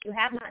 ask, you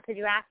have not because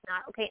you ask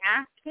not. Okay,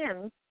 ask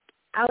him.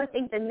 I would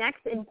think the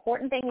next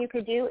important thing you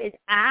could do is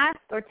ask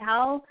or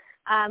tell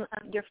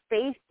your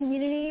faith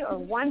community or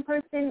one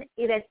person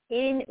that's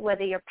in,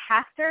 whether you're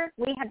pastor.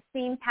 We have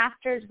seen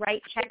pastors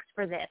write checks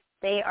for this.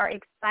 They are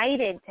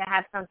excited to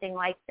have something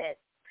like this.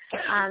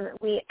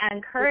 We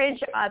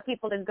encourage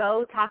people to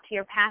go talk to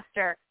your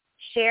pastor,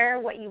 share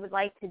what you would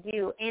like to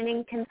do, and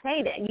then can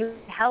say that you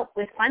need help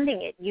with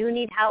funding it. You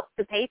need help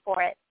to pay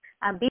for it.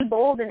 Be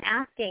bold in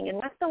asking. And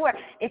what's the word?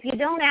 If you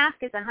don't ask,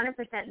 it's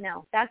 100%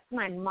 no. That's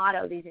my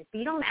motto these days. If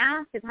you don't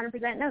ask, it's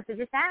 100% no. So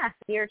just ask.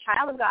 If you're a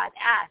child of God,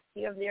 ask.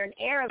 You're an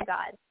heir of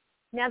God.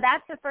 Now,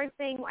 that's the first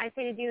thing I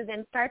say to do.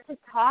 Then start to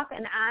talk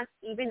and ask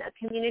even a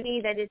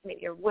community that is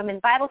maybe your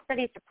women's Bible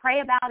studies to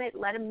pray about it.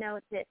 Let them know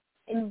to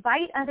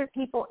invite other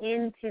people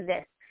into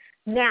this.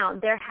 Now,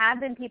 there have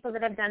been people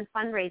that have done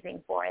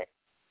fundraising for it,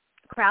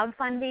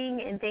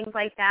 crowdfunding and things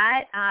like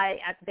that.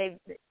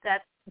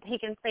 That's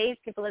taken place.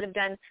 People that have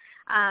done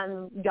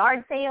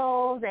yard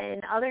sales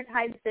and other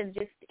types of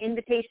just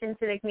invitations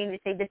to the community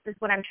to say, this is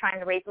what I'm trying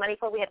to raise money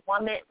for. We had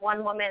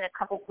one woman a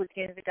couple of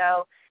weekends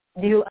ago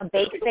do a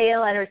bake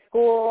sale at her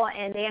school,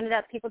 and they ended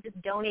up, people just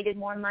donated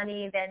more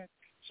money than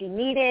she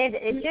needed.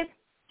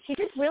 She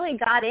just really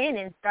got in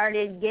and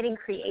started getting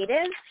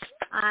creative,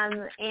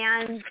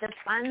 and the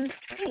funds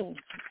came.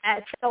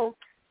 So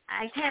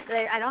I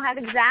don't have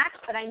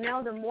exact, but I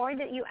know the more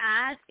that you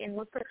ask and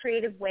look for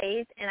creative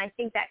ways, and I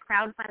think that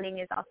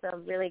crowdfunding is also a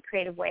really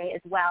creative way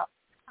as well.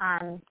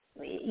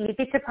 You'd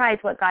be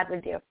surprised what God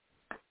would do.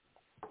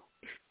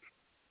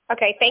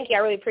 Okay, thank you. I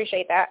really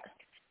appreciate that.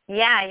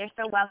 Yeah, you're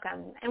so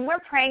welcome. And we're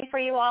praying for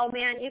you all,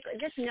 man. You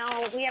just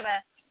know we have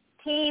a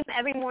team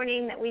every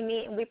morning that we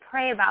meet, and we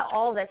pray about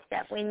all this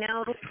stuff. We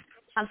know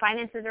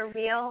finances are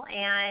real,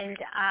 and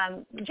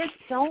just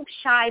don't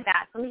shy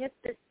back. Let me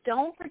just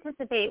don't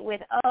participate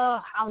with,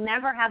 I'll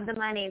never have the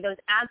money, those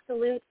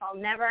absolutes, I'll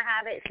never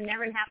have it, it's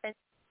never going to happen.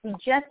 You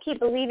just keep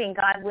believing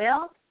God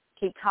will.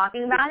 Keep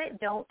talking about it.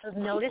 Don't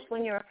notice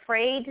when you're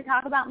afraid to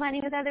talk about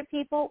money with other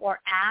people or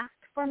ask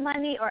for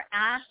money or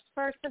ask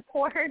for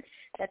support.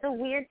 That's a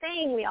weird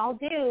thing we all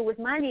do with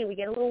money. We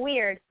get a little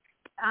weird.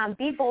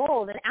 Be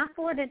bold and ask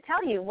the Lord to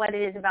tell you what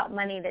it is about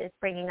money that is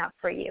bringing up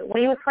for you. What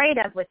are you afraid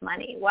of with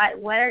money? What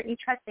are you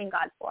trusting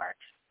God for?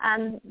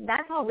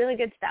 That's all really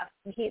good stuff.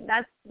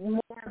 That's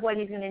more of what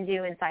he's going to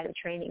do inside of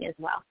training as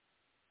well.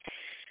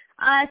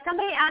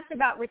 Somebody asked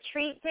about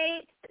retreat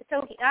dates.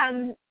 So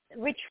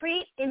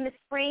retreat in the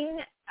spring,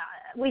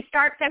 we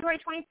start February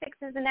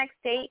 26th is the next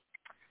date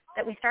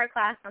that we start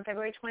class, on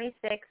February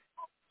 26th.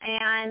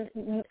 And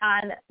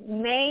on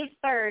May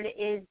 3rd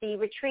is the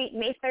retreat.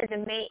 May 3rd to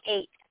May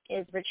 8th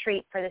is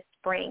retreat for the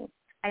spring.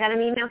 I got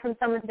an email from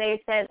someone today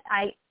who said,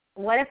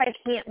 what if I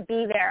can't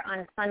be there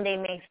on Sunday,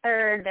 May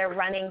 3rd? They're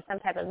running some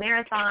type of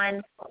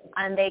marathon,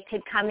 and they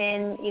could come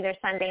in either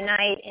Sunday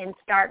night and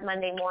start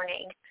Monday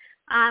morning.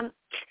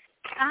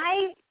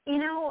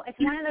 It's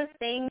one of those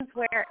things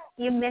where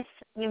you miss.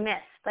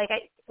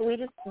 We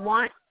just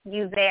want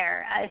you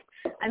there.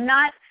 I'm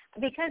not,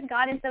 because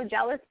God is so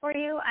jealous for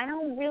you, I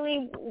don't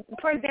really,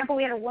 for example,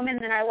 we had a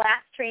woman in our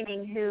last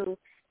training who,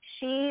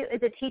 she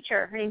is a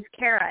teacher. Her name's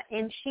Kara,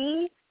 and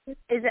she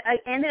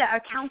ended up a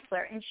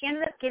counselor, and she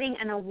ended up getting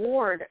an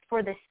award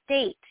for the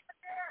state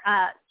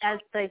as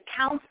the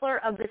counselor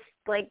of the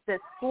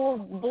school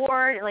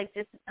board,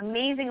 this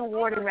amazing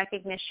award and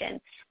recognition.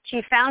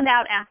 She found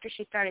out after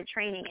she started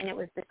training, and it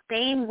was the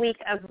same week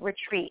of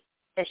retreat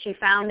that she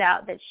found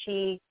out that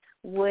she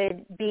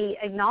would be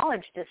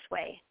acknowledged this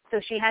way. So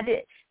she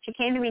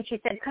came to me and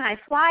she said, can I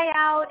fly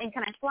out and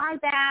can I fly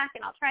back?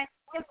 And I'll try.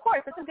 Of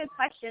course, that's a good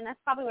question. That's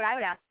probably what I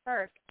would ask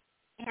first.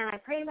 And I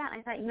prayed about it,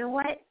 and I thought, you know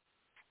what?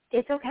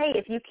 It's okay.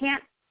 If you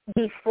can't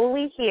be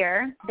fully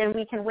here, then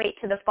we can wait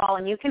to the fall,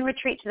 and you can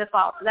retreat to the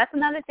fall. So that's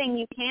another thing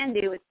you can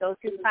do is go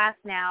through class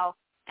now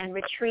and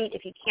retreat.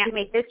 If you can't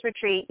make this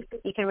retreat,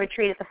 you can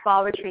retreat at the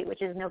fall retreat,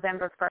 which is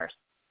November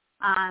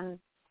 1st.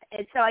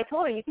 And so I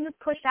told her, you can just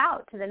push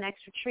out to the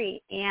next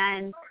retreat.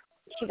 And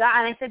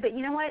I said, but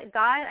you know what,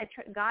 God,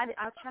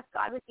 I'll trust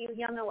God with you.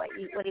 He'll know what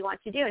he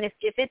wants to do. And if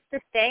it's to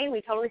stay,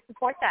 we totally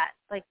support that.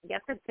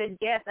 That's a good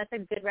gift. That's a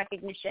good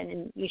recognition,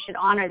 and you should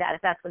honor that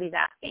if that's what he's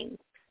asking.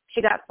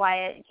 She got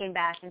quiet and came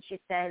back, and she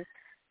said,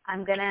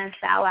 I'm going to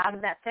bow out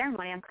of that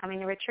ceremony. I'm coming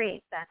to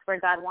retreat. That's where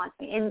God wants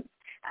me. And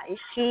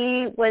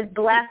she was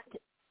blessed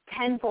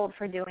tenfold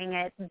for doing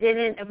it.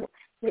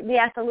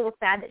 Yes, a little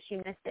sad that she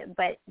missed it,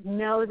 but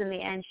knows in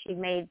the end she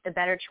made the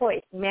better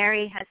choice.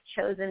 Mary has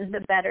chosen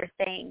the better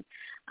thing.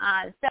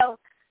 So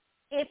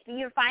if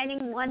you're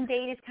finding one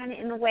date is kind of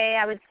in the way,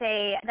 I would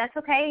say that's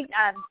okay.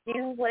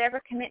 Do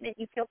whatever commitment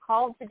you feel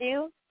called to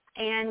do,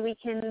 and we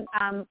can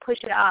push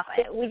it off.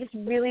 We just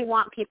really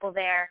want people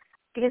there,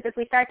 because if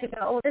we start to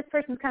go, this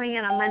person's coming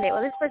in on Monday,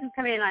 this person's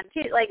coming in on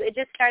Tuesday, it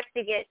just starts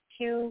to get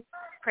too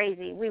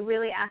crazy. We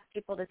really ask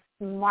people to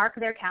mark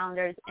their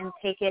calendars and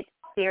take it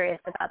serious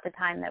about the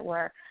time that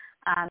we're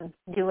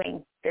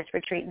doing this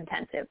retreat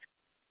intensive.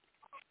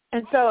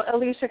 And so,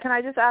 Alicia, can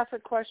I just ask a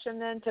question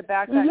then to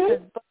back that?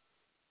 Because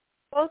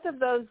both of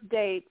those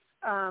dates,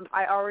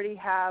 I already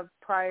have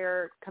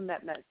prior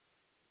commitments.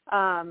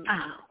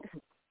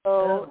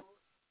 So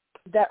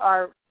that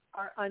are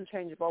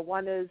unchangeable.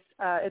 One is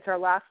it's our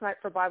last night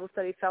for Bible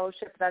study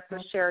fellowship. That's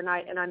a share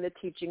night, and I'm the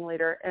teaching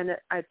leader, and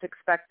it's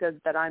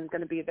expected that I'm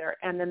going to be there.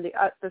 And then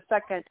the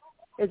second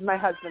is my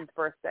husband's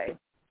birthday.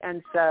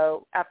 And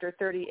so after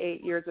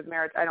 38 years of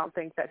marriage, I don't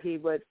think that he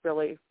would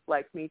really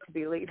like me to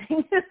be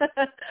leading,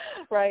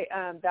 right?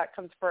 That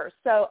comes first.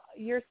 So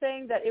you're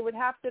saying that it would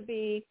have to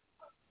be,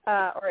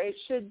 or it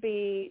should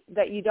be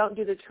that you don't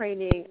do the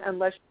training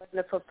unless you're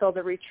going to fulfill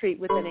the retreat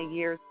within a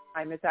year's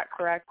time. Is that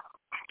correct?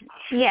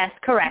 Yes,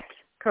 correct.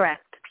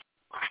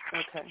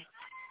 Okay.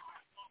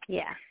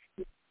 Yeah.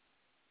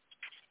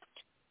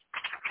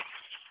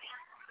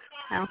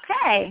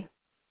 Okay.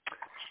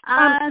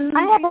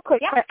 I have a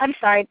quick question. I'm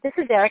sorry, this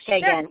is Erica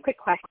again. Quick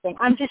question.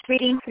 I'm just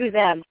reading through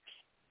the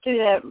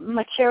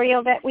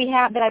material that we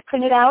have that I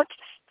printed out.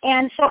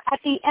 And so at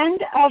the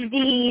end of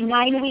the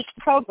 9-week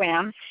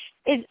program,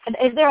 is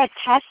there a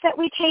test that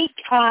we take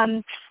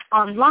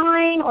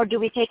online, or do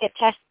we take a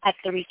test at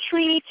the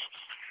retreat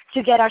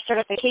to get our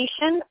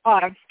certification?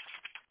 Or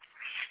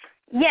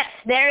yes,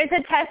 there is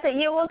a test that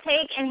you will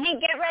take, and hey,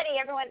 get ready,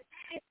 everyone.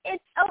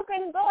 It's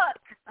open book.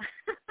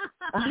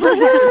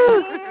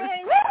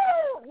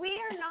 We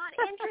are not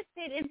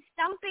interested in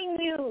stumping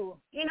you.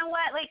 You know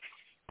what? Like,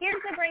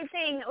 here's the great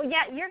thing.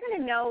 Yeah, you're going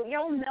to know.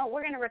 You'll know.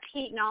 We're going to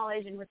repeat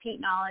knowledge, and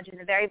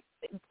the very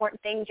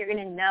important things you're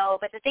going to know.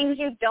 But the things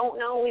you don't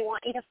know, we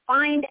want you to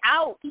find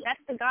out. That's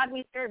the God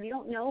we serve. You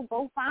don't know,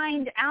 go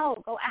find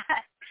out. Go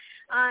ask.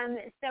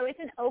 So it's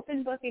an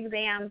open book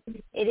exam.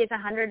 It is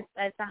 100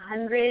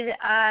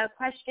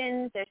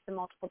 questions. There's some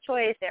multiple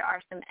choice. There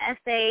are some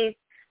essays.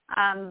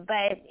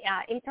 But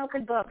it's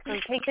open book. So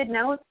take good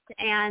notes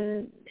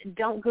and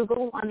don't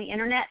Google on the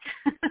internet,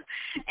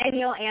 and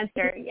you'll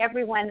answer.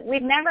 Everyone,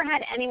 we've never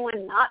had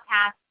anyone not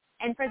pass.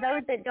 And for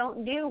those that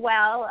don't do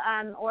well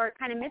or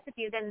kind of miss a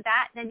few, then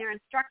your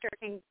instructor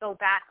can go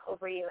back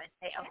over you and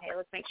say, okay,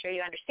 let's make sure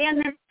you understand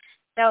this.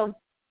 So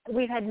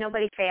we've had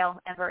nobody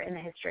fail ever in the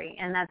history,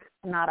 and that's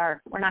not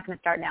we're not going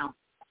to start now.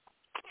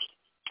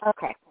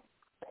 Okay.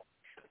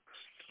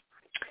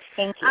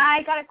 Thank you.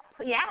 I got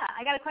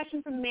a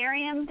question from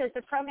Miriam. Does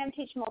the program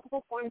teach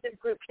multiple forms of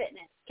group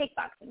fitness,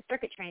 kickboxing,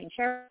 circuit training,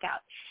 share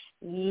workout?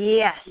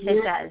 Yes,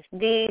 it does.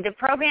 The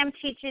program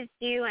teaches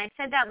you, and I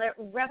said that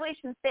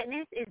Revelation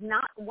Fitness is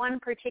not one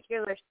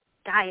particular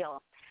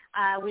style.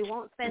 We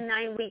won't spend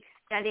 9 weeks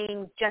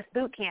studying just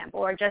boot camp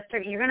or just,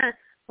 you're going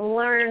to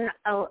learn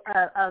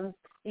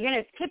you're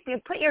going to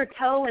put your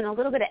toe in a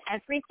little bit of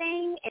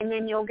everything, and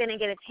then you're going to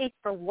get a taste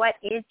for what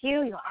is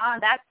you.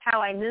 That's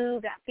how I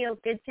move. That feels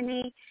good to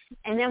me.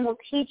 And then we'll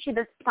teach you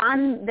the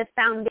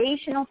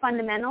foundational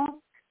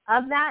fundamentals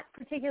of that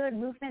particular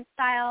movement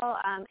style,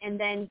 and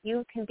then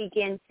you can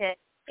begin to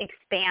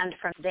expand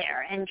from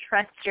there and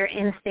trust your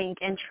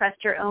instinct and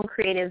trust your own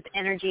creative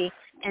energy,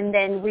 and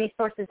then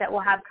resources that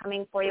we'll have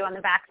coming for you on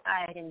the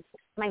backside. And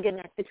my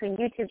goodness, between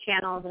YouTube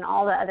channels and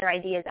all the other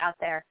ideas out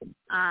there,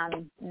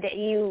 that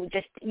you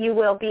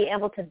will be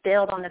able to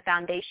build on the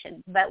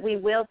foundation. But we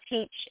will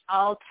teach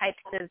all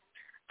types of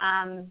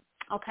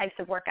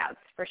workouts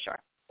for sure.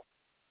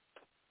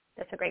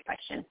 That's a great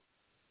question.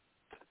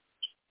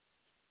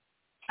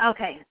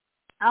 Okay.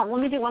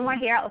 Let me do one more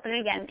here. I'll open it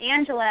again.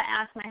 Angela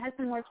asked, my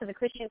husband works for the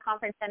Christian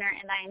Conference Center,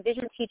 and I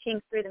envision teaching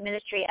through the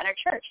ministry at our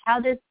church. How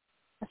does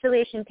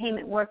affiliation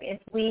payment work if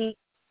we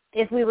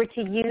were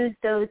to use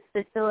those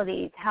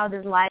facilities? How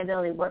does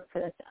liability work for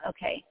this?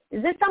 Okay.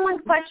 Is this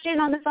someone's question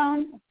on the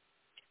phone?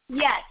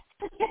 Yes.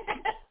 Go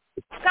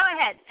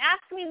ahead.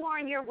 Ask me more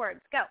in your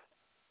words. Go.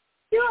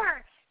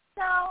 Sure.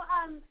 So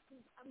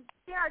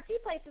there are two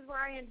places where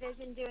I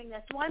envision doing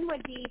this. One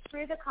would be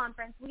through the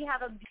conference. We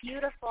have a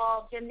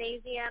beautiful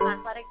gymnasium,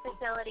 athletic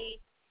facility.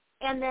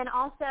 And then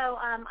also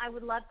I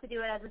would love to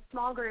do it as a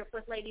small group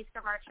with ladies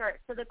from our church.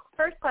 So the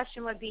first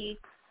question would be,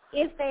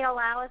 if they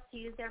allow us to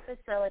use their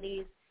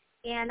facilities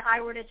and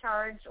I were to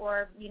charge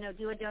or,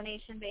 do a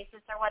donation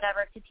basis or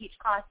whatever to teach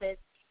classes,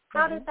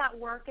 how does that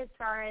work as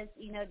far as,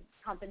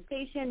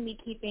 compensation, me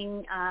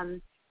keeping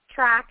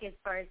track as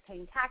far as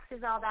paying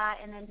taxes, all that,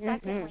 and then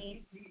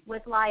secondly,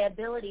 with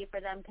liability for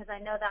them, because I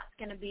know that's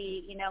going to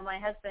be, my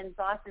husband's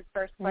boss's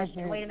first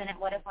question. Wait a minute,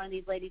 what if one of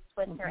these ladies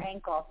twists her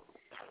ankle?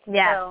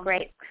 Yeah,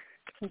 great.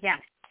 Yeah,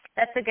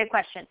 that's a good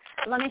question.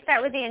 Let me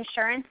start with the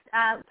insurance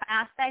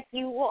aspect.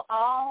 You will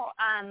all,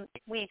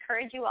 we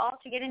encourage you all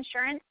to get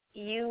insurance.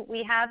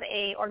 We have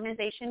a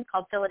organization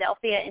called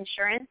Philadelphia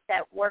Insurance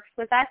that works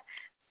with us,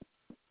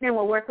 and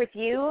we'll work with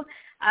you.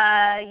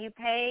 You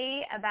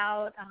pay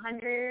about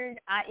 $100.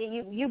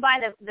 You buy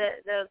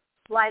the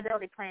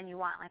liability plan you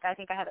want. Like I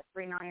think I have a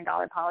 $3 million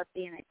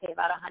policy, and I pay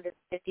about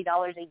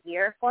 $150 a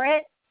year for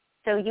it.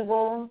 So you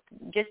will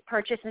just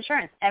purchase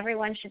insurance.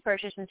 Everyone should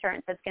purchase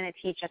insurance that's going to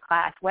teach a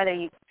class.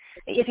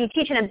 If you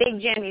teach in a big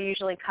gym, you're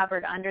usually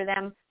covered under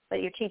them.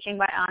 But you're teaching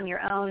on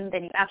your own,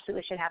 then you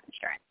absolutely should have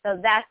insurance. So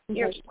that's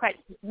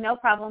no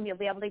problem. You'll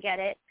be able to get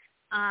it.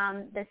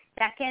 the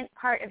second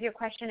part of your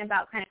question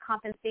about kind of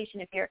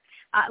compensation, if you're,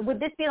 would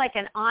this be like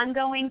an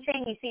ongoing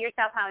thing? You see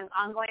yourself having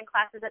ongoing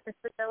classes at this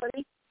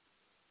facility?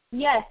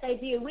 Yes, I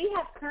do. We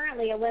have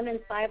currently a women's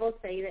Bible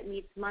study that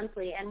meets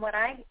monthly, and what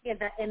I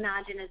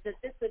imagine is that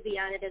this would be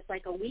added as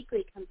like a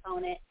weekly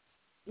component.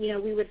 You know,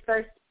 we would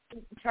first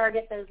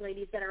target those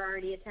ladies that are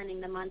already attending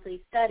the monthly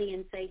study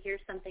and say,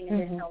 here's something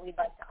additional we'd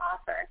like to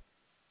offer.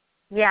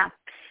 Yeah.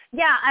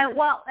 Yeah,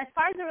 well, as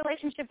far as the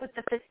relationship with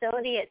the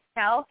facility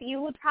itself,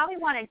 you would probably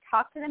want to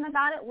talk to them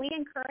about it. We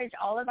encourage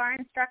all of our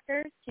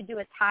instructors to do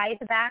a tithe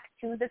back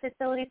to the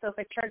facility. So if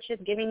a church is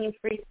giving you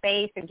free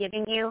space or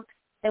giving you,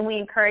 then we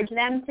encourage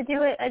them to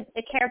do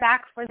a care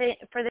back for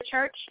the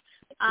church.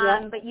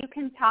 But you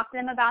can talk to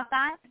them about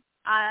that.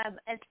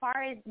 As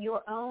far as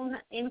your own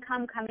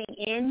income coming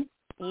in,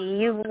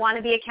 you want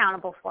to be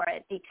accountable for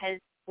it because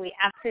we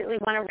absolutely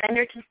want to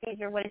render to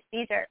Caesar what is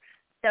Caesar.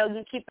 So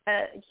you keep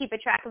a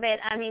track of it.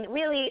 I mean,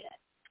 really,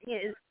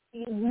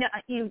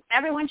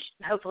 everyone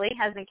hopefully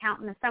has an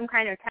accountant of some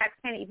kind or tax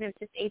kind, even if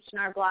it's just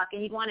H&R Block,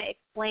 and you'd want to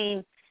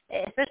explain,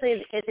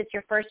 especially if it's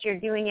your first year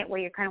doing it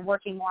where you're kind of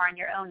working more on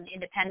your own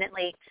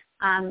independently,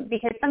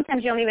 because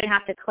sometimes you don't even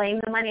have to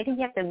claim the money. I think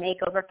you have to make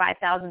over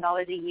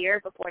 $5,000 a year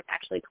before it's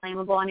actually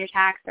claimable on your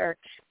tax or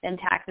then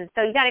taxes.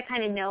 So you got to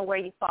kind of know where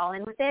you fall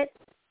in with it,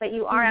 but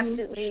you are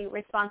absolutely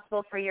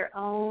responsible for your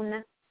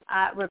own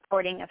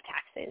reporting of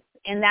taxes,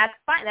 and that's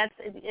fine.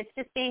 It's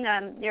just being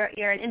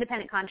you're an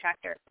independent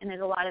contractor, and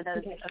there's a lot of those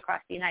across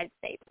the United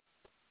States.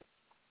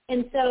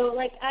 And so,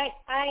 like,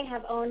 I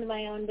have owned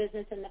my own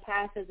business in the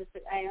past.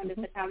 I owned a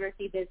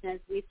photography business.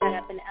 We set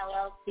up an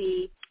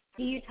LLC.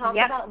 Do you talk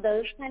about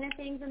those kind of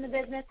things in the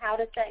business? How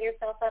to set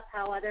yourself up?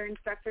 How other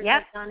instructors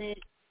have done it?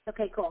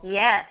 Okay, cool.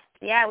 Yes.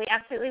 Yeah, we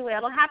absolutely will.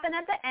 It'll happen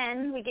at the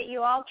end. We get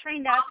you all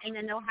trained up, and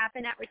then it'll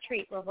happen at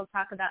retreat where we'll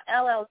talk about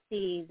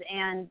LLCs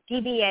and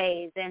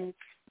DBAs and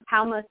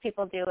how most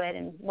people do it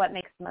and what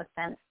makes the most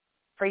sense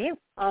for you.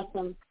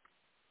 Awesome.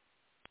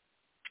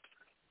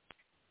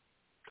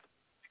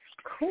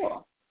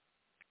 Cool.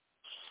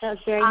 That was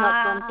very helpful.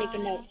 I'm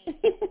taking notes.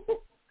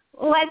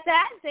 What's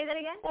that? Say that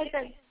again?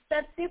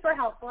 That's super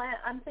helpful.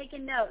 I'm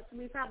taking notes.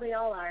 We probably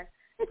all are.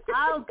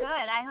 Oh, good.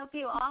 I hope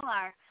you all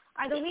are.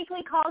 Are the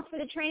weekly calls for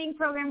the training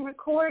program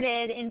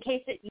recorded in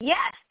case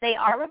yes, they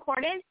are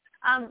recorded,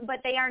 but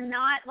they are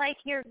not like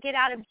your get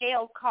out of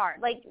jail card.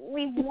 Like,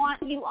 we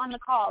want you on the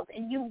calls,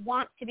 and you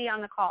want to be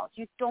on the calls.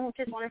 You don't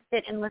just want to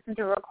sit and listen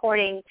to a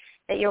recording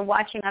that you're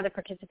watching other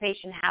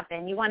participation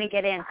happen. You want to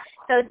get in.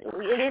 So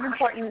it is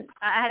important.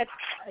 I had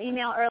an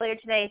email earlier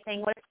today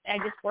saying, what if I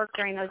just work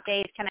during those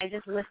days? Can I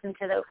just listen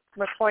to the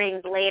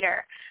recordings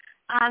later?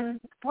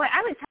 Boy,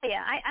 I would tell you,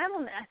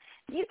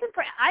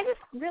 I just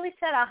really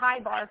set a high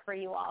bar for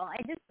you all. I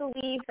just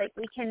believe like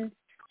we can,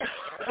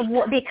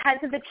 because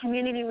of the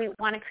community we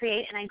want to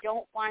create, and I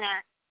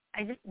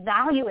just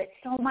value it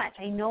so much.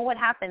 I know what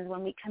happens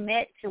when we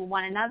commit to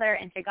one another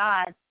and to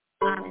God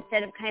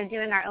instead of kind of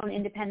doing our own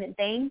independent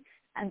thing.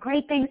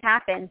 Great things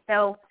happen.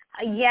 So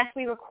yes,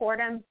 we record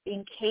them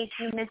in case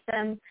you miss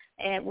them.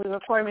 And we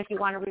record them if you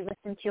want to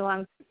re-listen to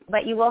them.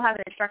 But you will have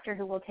an instructor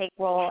who will take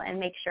roll and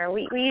make sure.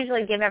 We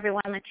usually give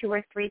everyone the 2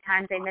 or 3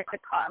 times they miss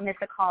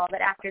a call. But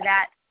after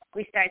that,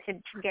 we start to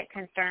get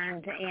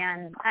concerned.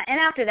 And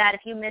after that,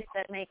 if you miss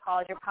that many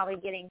calls, you're probably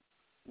getting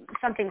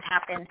something's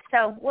happened.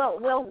 So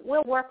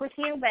we'll work with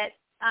you, but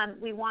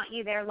we want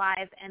you there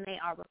live, and they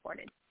are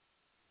recorded.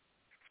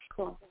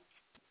 Cool.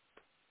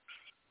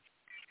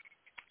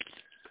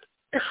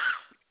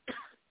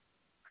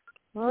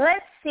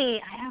 Let's see.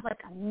 I have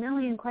like a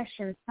million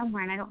questions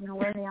somewhere, and I don't know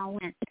where they all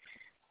went.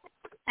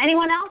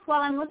 Anyone else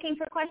while I'm looking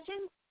for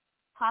questions?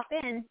 Hop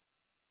in.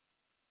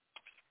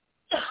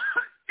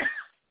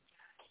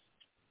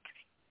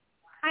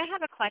 I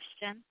have a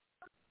question.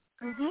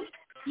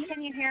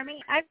 Can you hear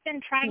me? I've been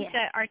trying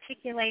to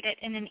articulate it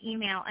in an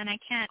email, and I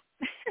can't.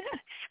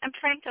 I'm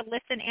trying to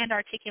listen and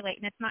articulate,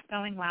 and it's not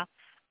going well.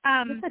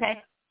 That's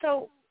okay.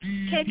 So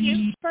can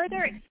you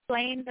further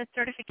explain the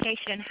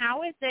certification?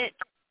 How is it?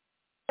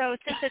 So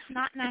since it's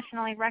not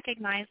nationally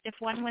recognized, if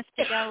one was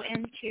to go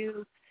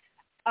into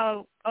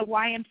a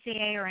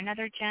YMCA or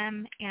another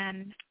gym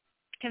and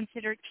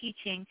consider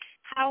teaching,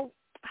 how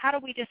do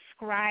we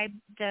describe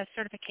the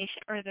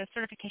certification or the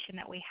certification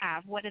that we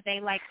have? What do they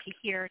like to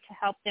hear to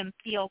help them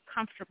feel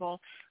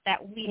comfortable that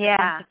we have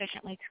been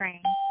sufficiently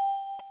trained?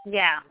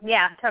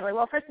 Yeah, totally.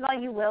 Well, first of all,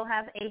 you will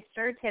have a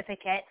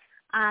certificate,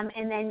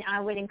 and then I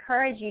would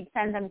encourage you to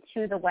send them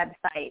to the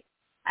website.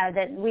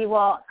 That we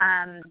will,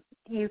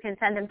 you can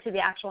send them to the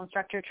actual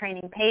instructor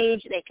training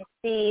page. They can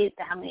see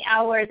how many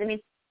hours. I mean,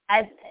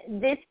 at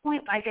this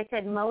point, like I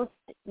said, most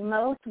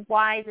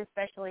Ys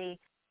especially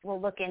will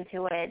look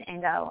into it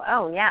and go,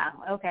 oh, yeah,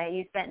 okay,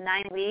 you spent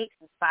 9 weeks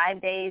and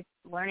 5 days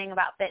learning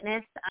about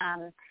fitness.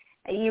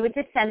 You would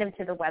just send them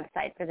to the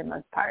website for the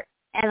most part.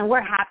 And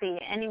we're happy.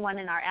 Anyone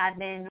in our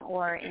admin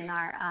or in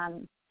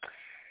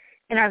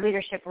our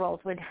leadership roles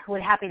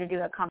would happy to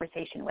do a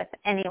conversation with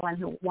anyone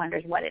who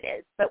wonders what it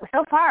is. But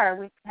so far,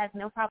 we've had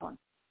no problem.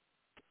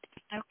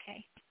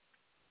 Okay.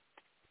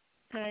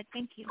 Good.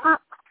 Thank you.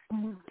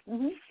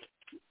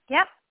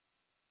 Yep.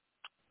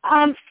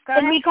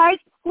 In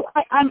regards to,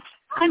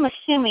 I'm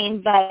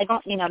assuming, but I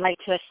don't, like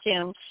to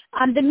assume.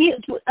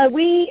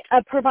 We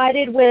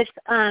provided with.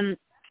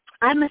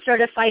 I'm a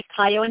certified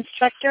PIO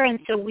instructor, and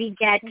so we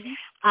get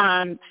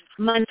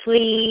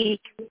monthly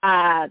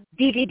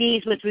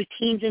DVDs with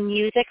routines and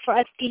music for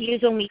us to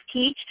use when we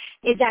teach.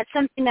 Is that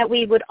something that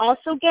we would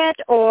also get,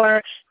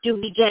 or do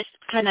we just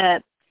kind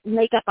of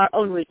make up our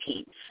own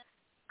routines?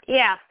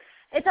 Yeah.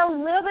 It's a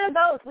little bit of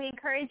both. We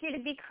encourage you to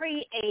be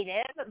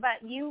creative,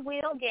 but you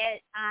will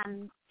get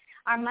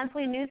our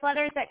monthly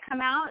newsletters that come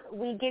out.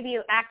 We give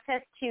you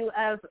access to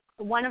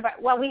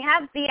we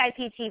have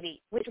VIP TV,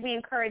 which we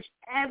encourage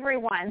every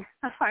one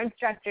of our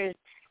instructors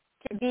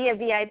to be a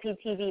VIP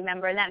TV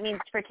member. And that means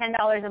for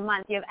 $10 a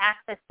month, you have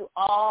access to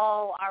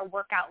all our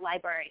workout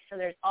library. So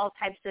there's all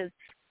types of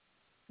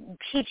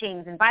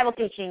teachings and Bible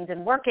teachings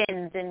and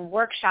work-ins and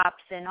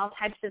workshops and all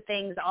types of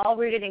things, all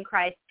rooted in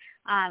Christ.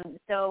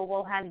 So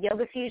we'll have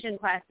yoga fusion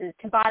classes,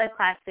 Tabata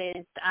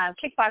classes,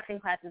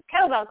 kickboxing classes,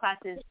 kettlebell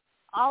classes,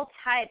 all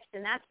types,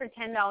 and that's for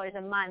 $10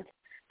 a month.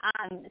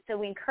 So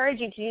we encourage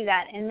you to do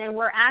that. And then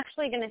we're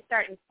actually going to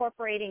start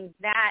incorporating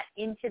that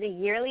into the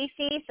yearly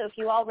fee. So if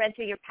you all read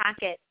through your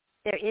packet,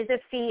 there is a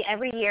fee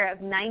every year of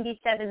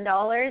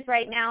 $97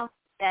 right now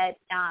that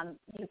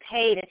you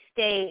pay to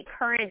stay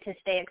current, to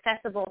stay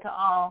accessible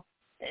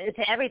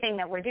to everything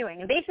that we're doing.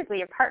 And basically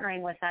you're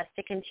partnering with us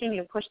to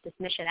continue to push this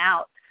mission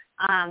out.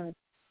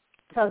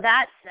 So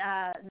that's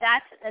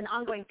an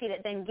ongoing fee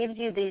that then gives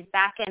you these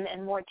back end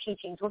and more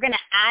teachings. We're going to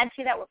add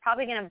to that. We're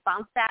probably going to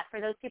bump that for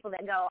those people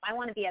that go, I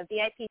want to be a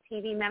VIP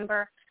TV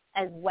member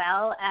as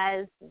well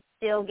as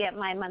still get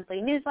my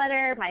monthly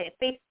newsletter, my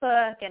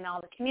Facebook, and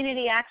all the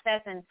community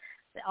access and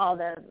all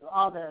the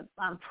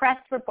press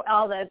report,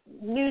 all the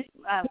news,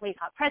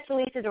 press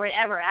releases or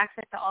whatever,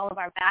 access to all of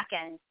our back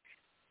end.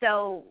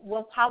 So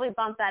we'll probably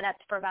bump that up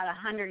for about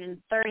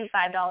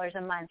 $135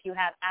 a month. You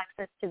have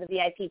access to the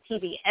VIP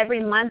TV.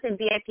 Every month in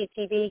VIP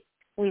TV,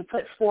 we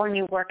put 4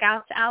 new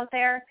workouts out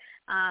there,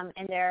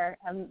 and they're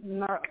a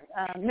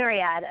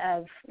myriad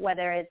of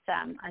whether it's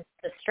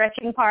the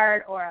stretching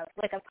part or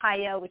like a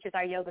PIO, which is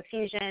our yoga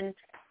fusion,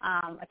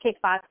 a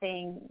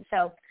kickboxing.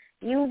 So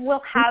you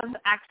will have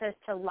access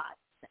to lots.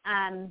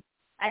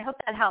 I hope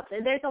that helps.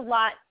 There's a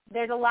lot,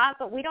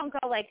 but we don't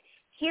go like,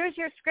 here's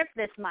your script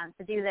this month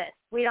to do this.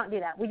 We don't do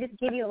that. We just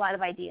give you a lot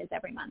of ideas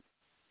every month.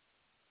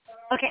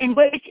 Okay, and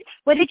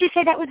what did you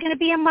say that was going to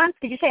be a month?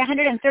 Did you say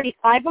 $135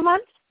 a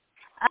month?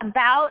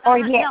 About or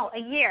year? No, a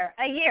year.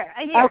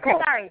 Okay.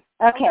 Sorry.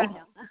 Okay.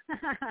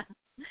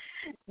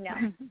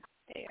 No.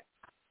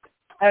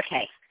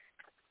 Okay.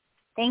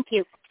 Thank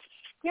you.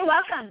 You're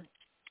welcome.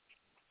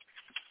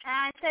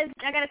 It says,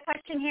 I got a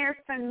question here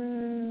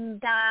from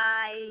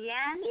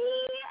Diane.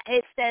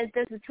 It says,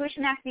 does the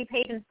tuition have to be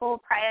paid in full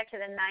prior to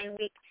the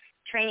 9-week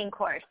training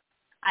course?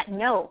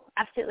 No,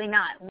 absolutely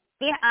not.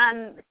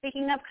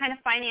 Speaking of kind of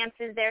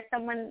finances there,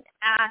 someone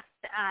asked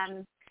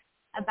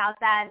about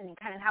that and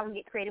kind of how we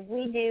get creative.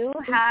 We do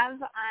have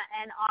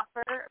an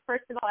offer.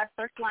 First of all, our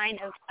first line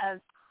of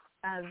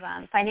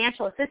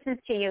financial assistance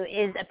to you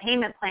is a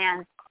payment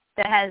plan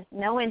that has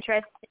no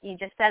interest. You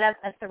just set up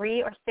a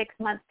 3 or 6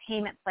 month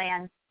payment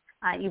plan.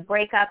 You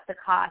break up the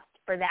cost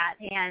for that,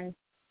 and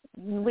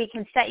we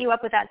can set you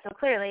up with that. So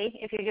clearly,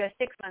 if you do a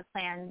 6-month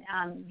plan,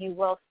 you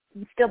will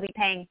still be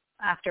paying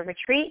after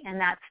retreat, and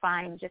that's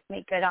fine. Just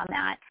make good on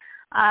that.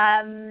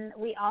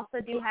 We also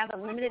do have a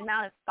limited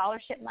amount of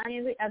scholarship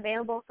money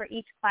available for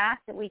each class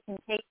that we can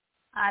take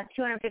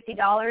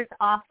 $250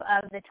 off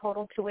of the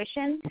total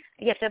tuition.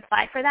 You have to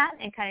apply for that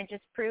and kind of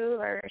just prove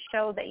or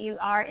show that you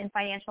are in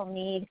financial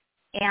need.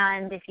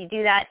 And if you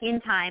do that in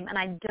time, and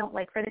I don't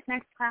for this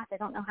next class, I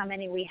don't know how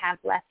many we have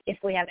left, if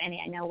we have any.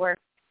 I know we're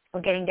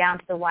getting down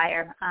to the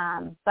wire,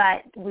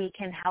 but we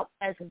can help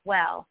as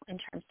well in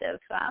terms of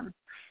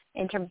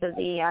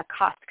the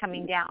cost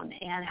coming down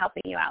and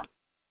helping you out.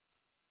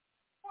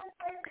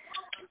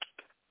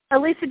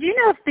 Elisa, do you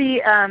know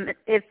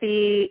if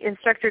the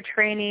instructor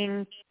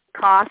training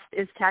cost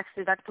is tax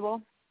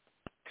deductible?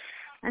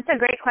 That's a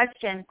great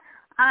question.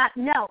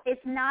 No,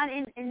 it's not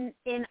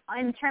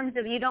in terms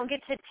of you don't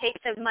get to take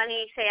the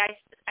money, say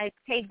I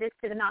paid this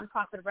to the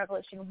nonprofit of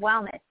Revolution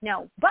Wellness.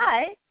 No,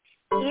 but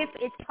if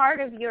it's part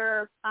of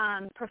your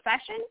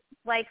profession,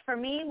 like for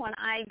me, when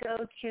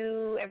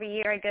every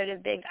year I go to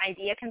the big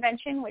IDEA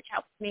convention, which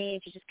helps me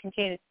to just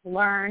continue to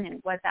learn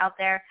and what's out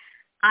there,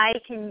 I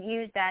can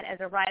use that as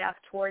a write-off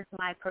towards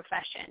my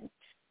profession.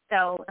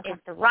 So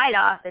it's a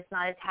write-off. It's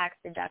not a tax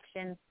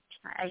deduction.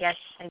 I guess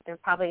they're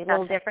probably a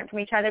little different from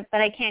each other, but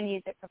I can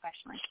use it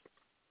professionally.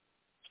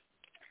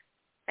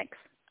 Thanks.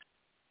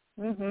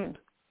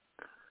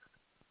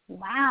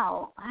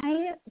 Wow,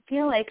 I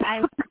feel like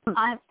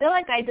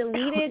I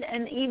deleted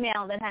an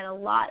email that had a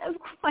lot of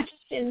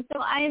questions.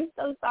 So I am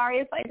so sorry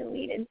if I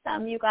deleted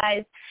some, you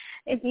guys.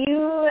 If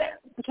you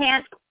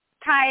can't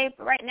type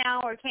right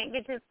now or can't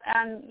get to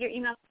your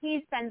email,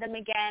 please send them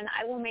again.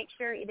 I will make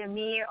sure either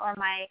me or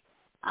my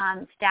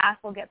staff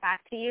will get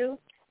back to you.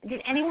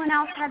 Did anyone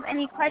else have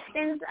any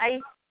questions? I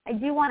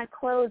do want to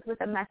close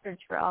with a message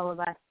for all of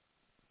us.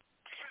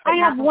 I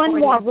have one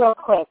more real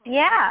quick.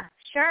 Yeah,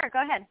 sure.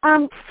 Go ahead.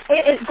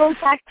 It goes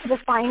back to the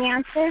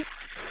finances.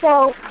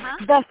 So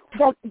the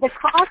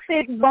cost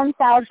is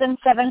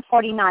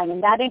 $1,749,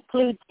 and that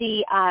includes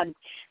the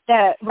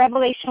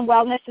Revelation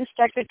Wellness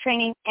Instructor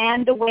training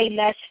and the Weigh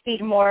Less,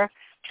 Feed More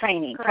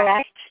training.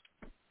 Correct?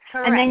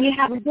 And then you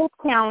have a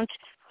discount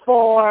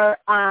for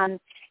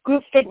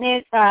group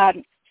fitness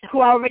who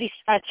are already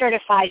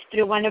certified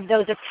through one of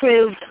those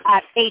approved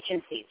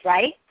agencies,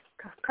 right?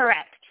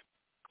 Correct.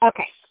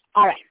 Okay.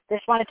 All right.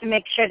 Just wanted to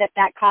make sure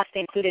that cost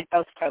included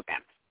both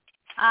programs.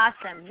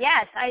 Awesome.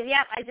 Yes. I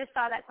just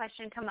saw that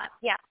question come up.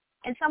 Yeah.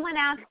 And someone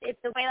asked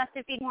if the Weigh Less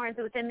to Feed More is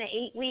within the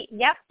 8-week.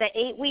 Yep, the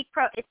 8-week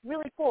pro. It's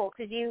really cool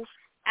because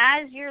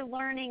as you're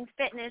learning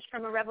fitness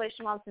from a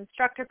Revelation Wellness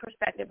Instructor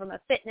perspective, from a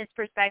fitness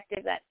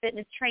perspective, that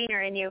fitness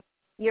trainer in you,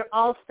 you're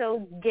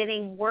also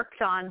getting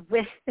worked on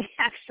with the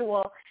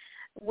actual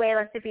Weigh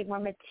Less to Feed More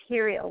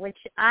material, which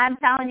I'm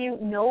telling you,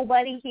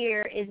 nobody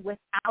here is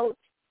without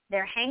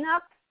their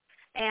hang-ups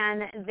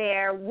and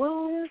their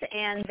wounds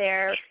and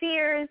their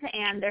fears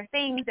and their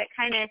things that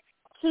kind of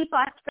keep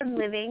us from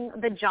living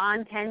the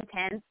John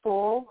 10:10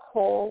 full,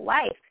 whole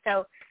life.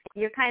 So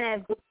you're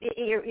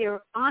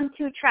you're on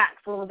two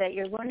tracks a little bit.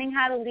 You're learning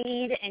how to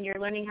lead and you're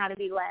learning how to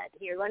be led.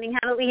 You're learning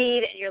how to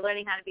lead and you're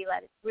learning how to be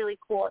led. It's really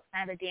cool. It's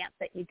kind of a dance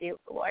that you do,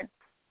 Lord.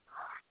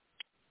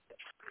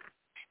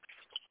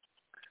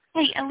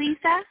 Hey,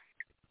 Elisa.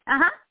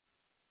 Uh-huh.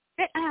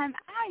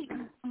 I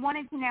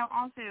wanted to know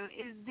also,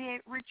 is the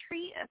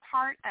retreat a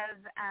part of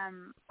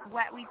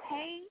what we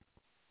pay,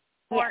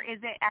 or is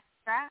it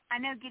extra? I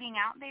know getting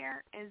out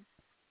there is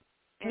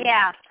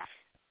extra.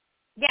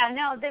 Yeah,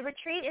 no, the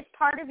retreat is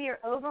part of your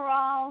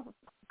overall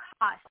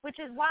cost, which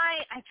is why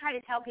I try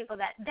to tell people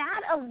that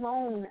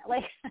alone,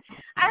 like,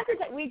 I have to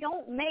say, we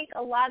don't make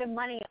a lot of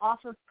money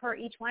off of per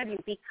each one of you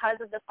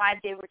because of the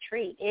 5-day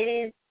retreat. It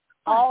is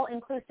all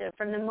inclusive.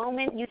 From the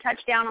moment you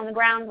touch down on the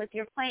ground with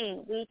your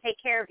plane, we take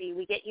care of you.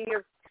 We get you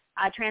your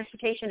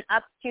transportation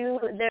up to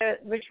the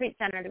retreat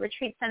center. The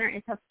retreat center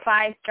is a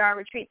 5-star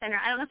retreat center.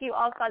 I don't know if you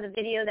all saw the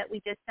video that we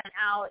just sent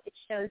out. It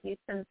shows you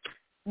some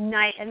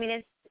night. I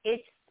mean,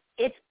 it's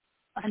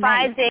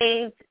 5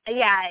 days.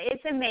 Yeah,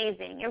 it's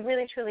amazing. It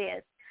really, truly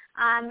is.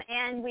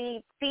 And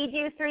we feed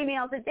you 3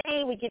 meals a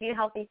day. We give you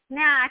healthy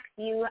snacks.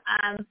 You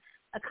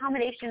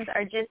accommodations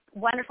are just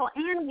wonderful,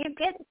 and you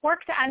get work.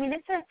 I mean,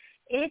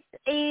 it's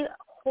a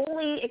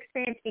holy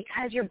experience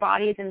because your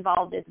body is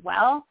involved as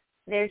well.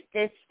 There's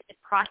this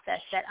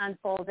process that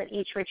unfolds at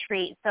each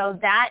retreat. So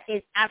that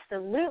is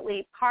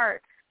absolutely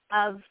part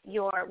of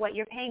what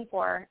you're paying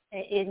for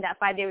in that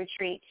 5-day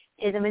retreat.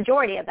 Is a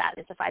majority of that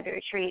is a 5-day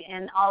retreat,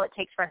 and all it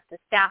takes for us to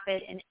staff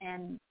it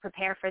and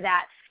prepare for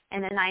that,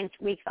 and the 9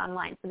 weeks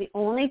online. So the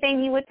only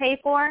thing you would pay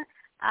for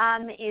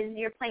is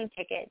your plane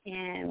ticket,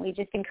 and we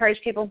just encourage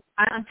people.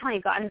 I'm telling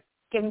you, God is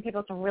giving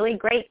people some really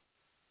great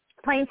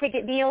plane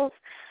ticket deals.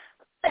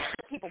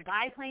 People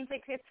buy plane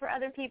tickets for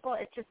other people.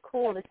 It's just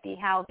cool to see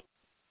how,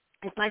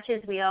 as much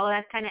as we owe,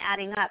 that's kind of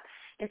adding up.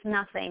 It's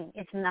nothing.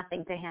 It's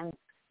nothing to him.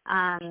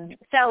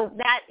 So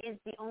that is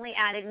the only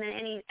added, and then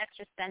any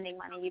extra spending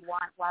money you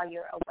want while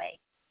you're away.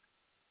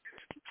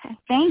 Okay,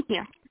 thank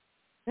you.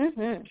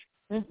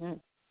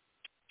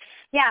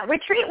 Yeah,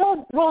 retreat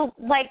will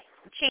like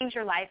change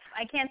your life.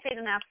 I can't say it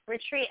enough.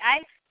 Retreat.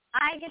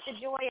 I get the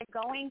joy of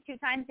going 2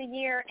 times a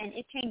year, and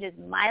it changes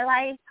my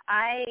life.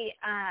 I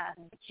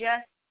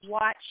just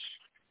watch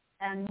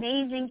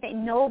amazing things.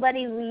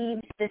 Nobody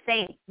leaves the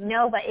same.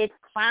 Nobody. It's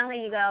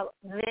finally you go,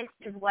 this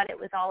is what it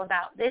was all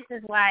about. This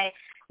is why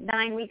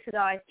 9 weeks ago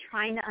I was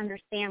trying to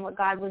understand what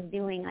God was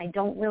doing. I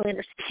don't really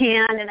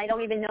understand, and I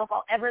don't even know if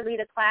I'll ever lead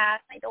a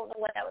class. I don't know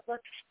what that was like.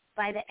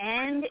 By the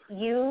end,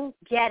 you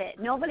get it.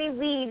 Nobody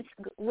leaves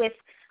with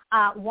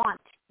want.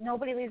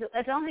 Nobody leaves.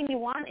 The only thing you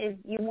want is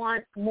you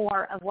want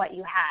more of what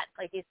you had.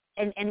 Like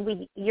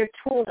you're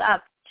tooled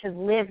up to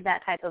live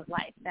that type of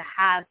life, to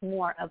have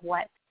more of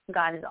what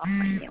God is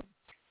offering you.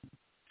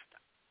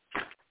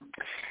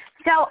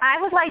 So I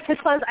would like to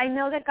close. I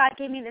know that God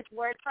gave me this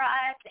word for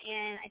us,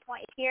 and I just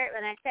want you to hear it.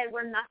 When I said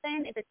we're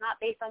nothing if it's not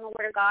based on the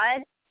Word of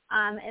God,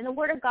 and the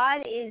Word of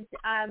God is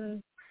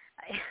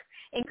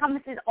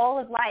encompasses all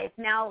of life.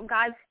 Now,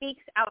 God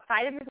speaks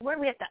outside of His Word.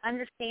 We have to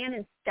understand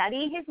and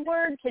study His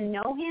Word to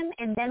know Him,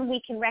 and then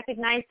we can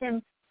recognize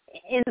Him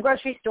in the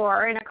grocery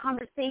store or in a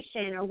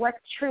conversation, or what's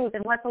truth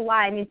and what's a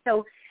lie. I mean,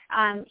 so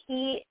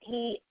He's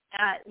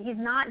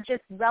not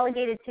just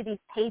relegated to these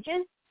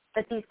pages,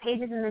 but these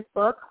pages in this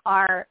book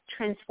are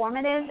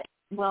transformative,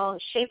 will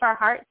shape our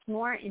hearts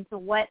more into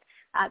what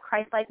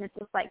Christ-likeness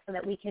looks like, so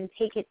that we can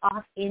take it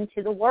off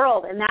into the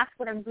world. And that's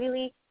what I'm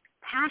really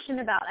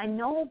passionate about.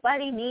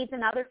 Nobody needs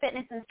another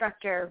fitness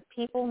instructor.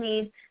 People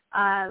need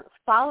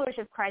followers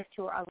of Christ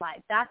who are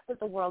alive. That's what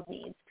the world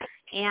needs.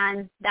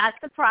 And that's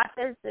the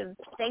process of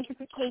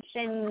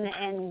sanctification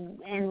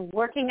and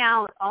working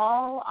out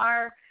all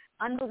our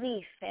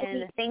unbelief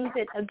and the things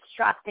that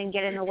obstruct and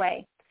get in the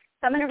way.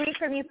 So I'm going to read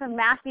from you from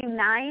Matthew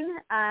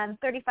 9,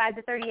 35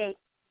 to 38,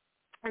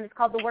 and it's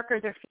called The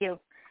Workers Are Few.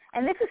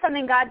 And this is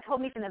something God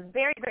told me from the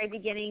very, very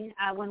beginning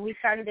when we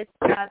started this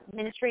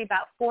ministry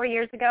about 4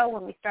 years ago,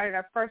 when we started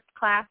our first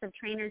class of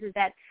trainers, is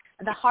that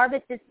the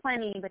harvest is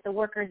plenty, but the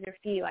workers are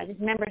few. I just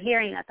remember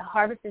hearing that the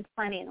harvest is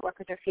plenty and the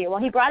workers are few. Well,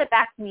 he brought it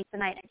back to me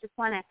tonight. I just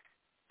want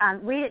to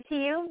read it to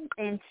you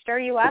and stir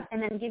you up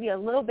and then give you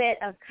a little bit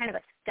of kind of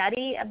a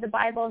study of the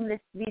Bible in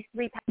these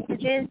three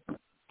passages.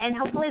 And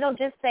hopefully it'll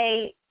just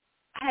say,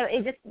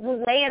 it just will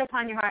lay it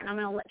upon your heart, and I'm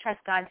going to trust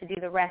God to do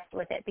the rest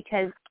with it,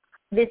 because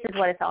this is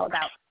what it's all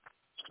about.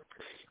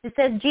 It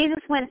says, Jesus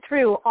went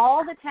through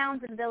all the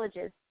towns and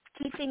villages,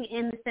 teaching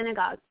in the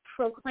synagogues,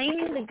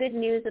 proclaiming the good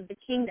news of the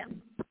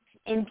kingdom,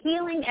 and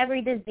healing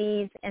every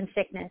disease and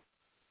sickness.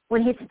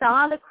 When he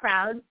saw the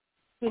crowds,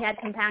 he had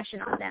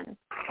compassion on them,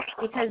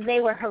 because they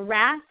were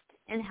harassed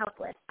and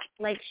helpless,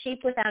 like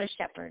sheep without a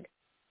shepherd.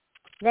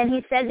 Then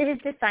he said to his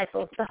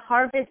disciples, the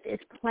harvest is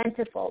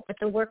plentiful, but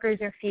the workers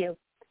are few.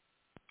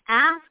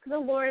 Ask the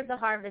Lord of the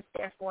harvest,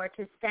 therefore,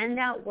 to send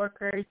out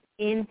workers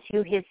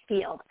into his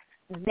field.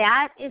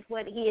 That is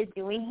what he is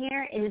doing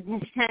here, is to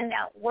send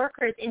out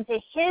workers into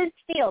his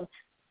field.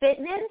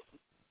 Fitness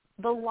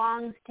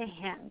belongs to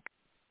him.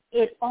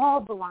 It all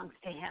belongs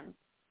to him.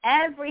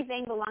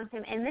 Everything belongs to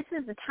him. And this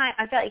is the time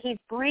I feel like he's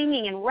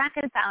bringing and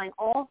reconciling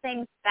all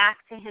things back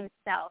to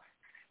himself.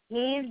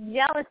 He's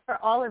jealous for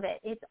all of it.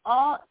 It's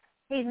all,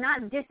 he's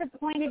not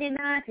disappointed in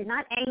us. He's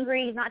not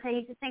angry. He's not saying,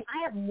 he's just saying,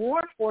 I have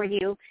more for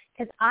you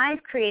because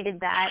I've created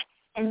that,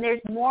 and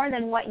there's more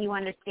than what you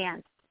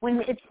understand. When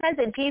it says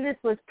that Jesus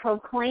was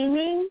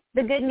proclaiming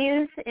the good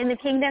news in the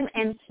kingdom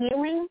and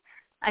healing,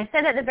 I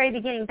said at the very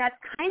beginning, that's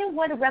kind of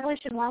what a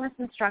Revelation Wellness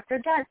instructor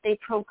does. They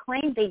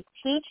proclaim, they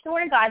teach the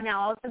Word of God.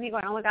 Now, all of you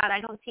going, oh, my God, I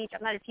don't teach.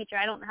 I'm not a teacher.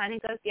 I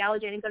didn't go to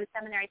theology. I didn't go to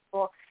seminary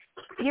school.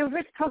 You're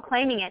just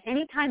proclaiming it.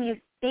 Anytime you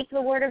speak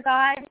the Word of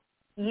God,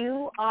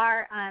 you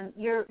are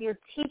you're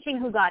teaching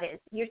who God is.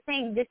 You're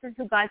saying this is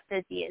who God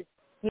says he is.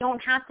 You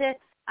don't have to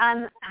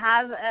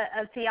have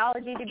a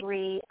theology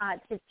degree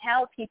to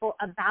tell people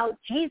about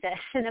Jesus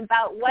and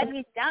about what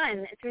he's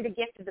done through the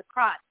gift of the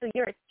cross. So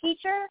you're a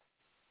teacher,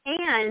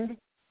 and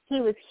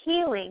he was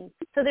healing.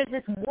 So there's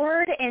this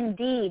word and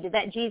deed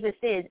that Jesus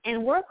is.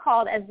 And we're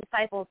called as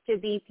disciples to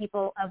be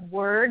people of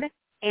word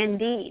and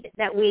deed,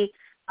 that we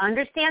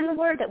understand the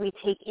word, that we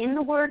take in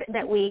the word,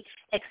 that we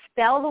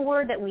expel the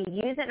word, that we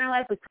use it in our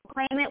life, we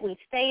proclaim it, we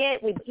say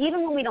it,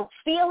 even when we don't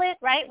feel it,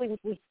 right, we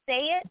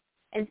say it,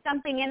 and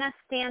something in us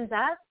stands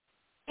up,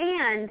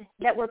 and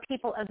that we're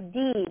people of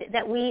deed,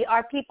 that we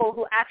are people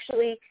who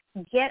actually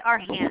get our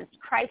hands.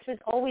 Christ was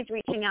always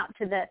reaching out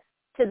to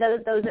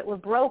those that were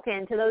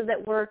broken, to those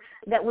that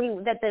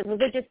the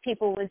religious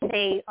people would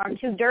say are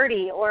too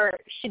dirty or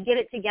should get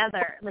it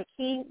together. Like,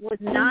 he was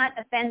not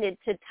offended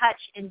to touch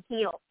and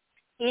heal.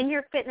 In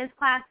your fitness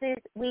classes,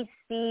 we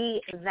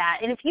see that.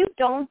 And if you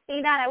don't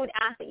see that, I would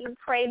ask that you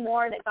pray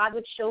more, that God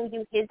would show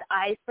you his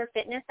eyes for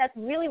fitness. That's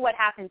really what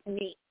happened to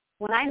me.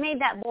 When I made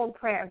that bold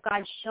prayer,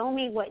 God, show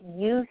me what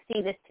you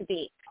see this to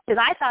be.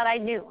 Because I thought I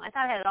knew. I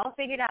thought I had it all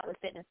figured out what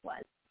fitness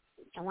was.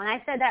 And when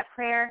I said that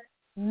prayer,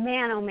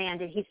 man, oh man,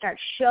 did he start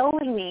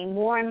showing me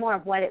more and more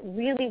of what it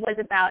really was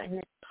about in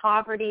this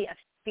poverty of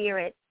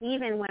spirit,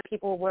 even when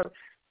people were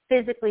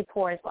physically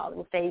poor as well.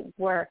 If they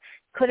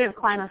couldn't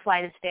climb a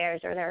flight of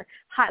stairs, or their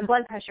high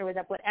blood pressure was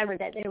up, whatever,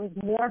 that there was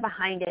more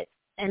behind it,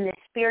 and this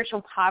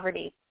spiritual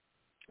poverty.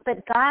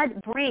 But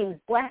God brings,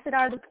 blessed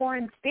are the poor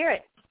in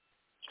spirit.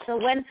 So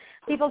when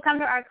people come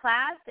to our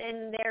class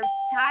and they're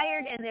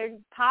tired and there's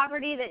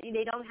poverty, that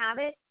they don't have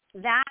it,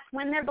 that's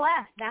when they're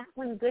blessed. That's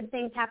when good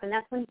things happen.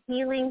 That's when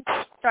healing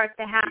starts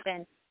to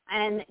happen.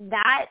 And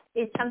that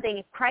is something,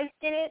 if Christ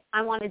did it,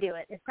 I want to do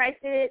it. If Christ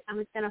did it, I'm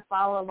just going to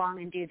follow along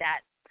and do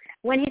that.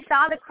 When he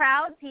saw the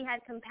crowds, he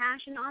had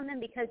compassion on them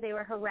because they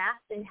were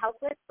harassed and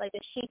helpless, like a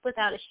sheep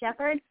without a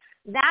shepherd.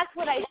 That's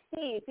what I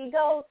see. If you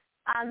go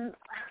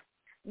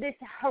this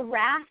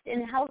harassed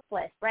and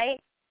helpless, right?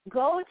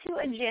 Go to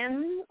a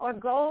gym or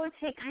go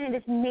to kind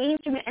of this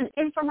mainstream, an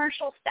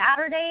infomercial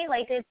Saturday,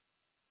 like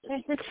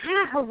there's this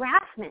kind of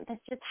harassment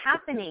that's just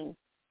happening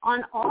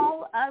on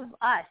all of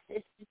us,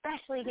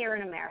 especially here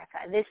in America.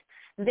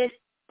 This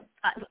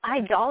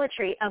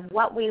idolatry of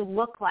what we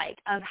look like,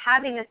 of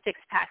having a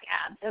six-pack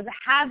abs, of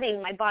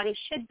having my body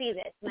should be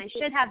this and I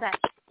should have that.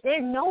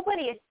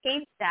 Nobody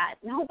escapes that.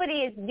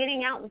 Nobody is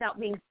getting out without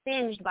being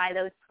singed by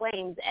those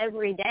flames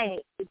every day.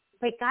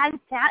 But God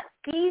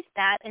sees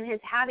that and is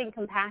having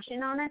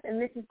compassion on us,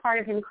 and this is part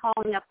of him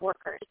calling up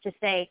workers to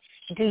say,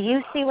 do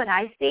you see what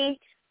I see?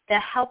 The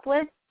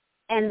helpless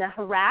and the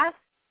harassed,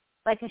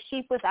 like a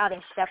sheep without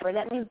a shepherd.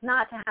 That means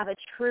not to have a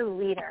true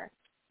leader.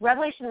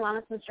 Revelation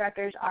Wellness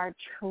instructors are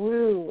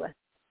true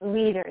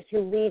leaders who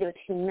lead with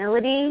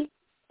humility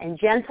and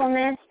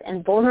gentleness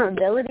and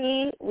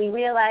vulnerability. We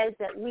realize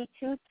that we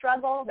too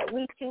struggle, that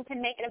we too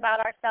can make it about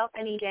ourselves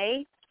any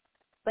day.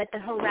 But the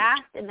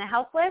harassed and the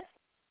helpless,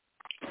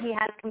 he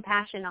has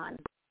compassion on.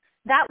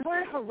 That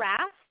word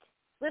harassed,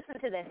 listen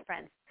to this,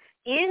 friends.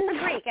 In the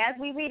Greek, as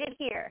we read it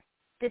here,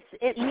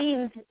 it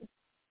means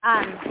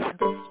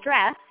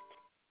distressed,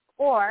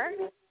 or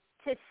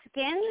to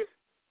skin,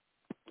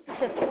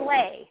 to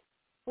flay,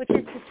 which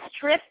is to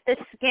strip the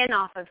skin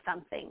off of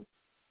something.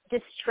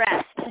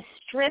 Distressed, to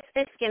strip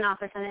the skin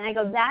off of something. And I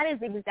go, that is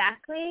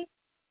exactly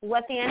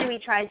what the enemy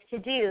tries to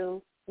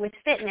do with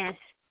fitness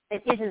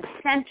that isn't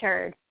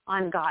centered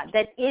on God,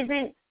 that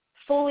isn't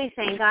fully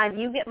saying, God,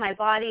 you get my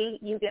body,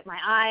 you get my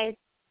eyes.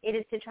 It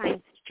is to try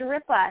and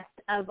strip us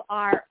of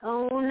our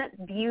own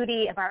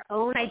beauty, of our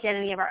own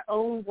identity, of our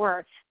own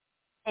worth,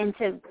 and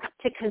to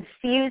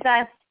confuse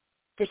us,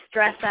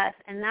 distress us.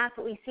 And that's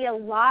what we see a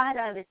lot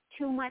of, is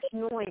too much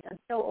noise. I'm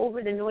so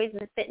over the noise in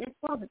the fitness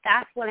world, but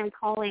that's what I'm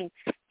calling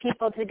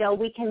people to go,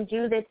 we can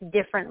do this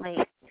differently.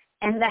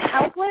 And the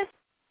helpless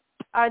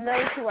are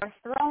those who are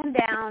thrown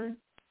down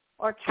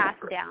or cast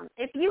down.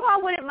 If you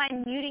all wouldn't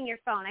mind muting your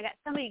phone, I got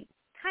somebody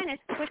kind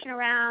of switching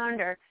around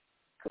or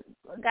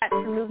got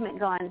some movement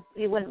going,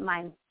 you wouldn't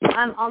mind.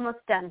 I'm almost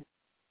done.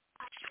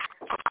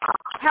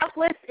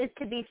 Helpless is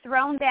to be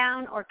thrown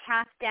down or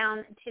cast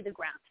down to the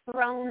ground.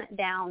 Thrown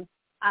down.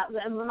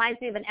 It reminds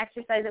me of an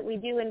exercise that we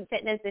do in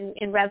fitness in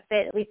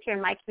RevFit, at least here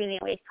in my community.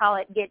 We call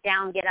it get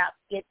down, get up,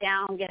 get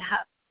down, get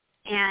up.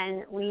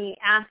 And we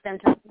ask them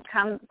to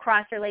come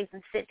cross their legs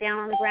and sit down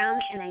on the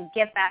ground and then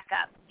get back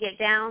up. Get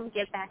down,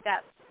 get back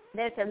up.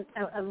 There's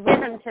a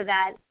rhythm to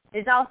that.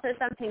 There's also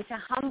something to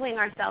humbling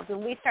ourselves.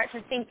 When we start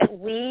to think that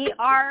we've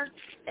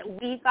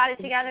got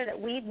it together, that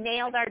we've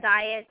nailed our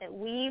diet, that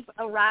we've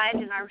arrived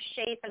in our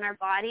shape and our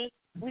body,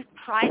 we've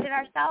prided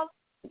ourselves.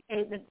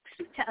 The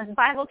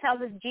Bible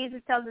tells us,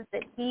 Jesus tells us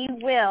that he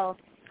will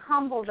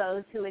humble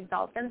those who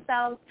exalt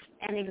themselves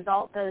and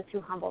exalt those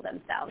who humble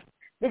themselves.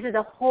 This is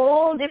a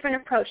whole different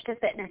approach to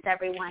fitness,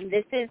 everyone.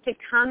 This is to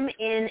come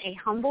in a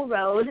humble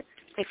road.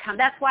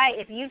 That's why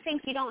if you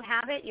think you don't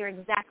have it, you're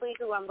exactly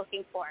who I'm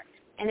looking for.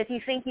 And if you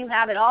think you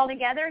have it all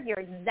together, you're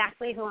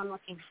exactly who I'm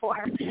looking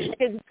for.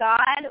 Because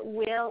God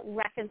will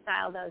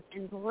reconcile those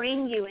and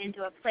bring you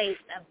into a place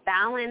of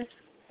balance,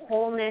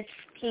 wholeness,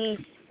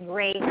 peace,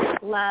 grace,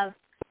 love,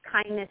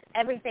 kindness,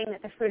 everything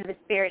that the fruit of the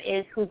Spirit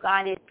is, who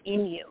God is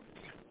in you.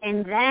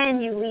 And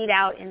then you lead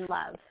out in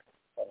love.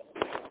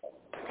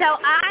 So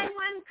I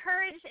want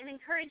to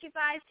encourage you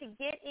guys to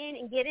get in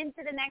and get into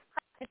the next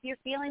class if you're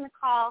feeling the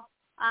call.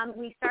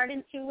 We start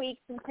in 2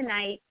 weeks from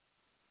tonight.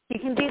 You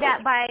can do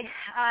that by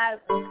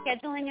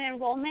scheduling an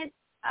enrollment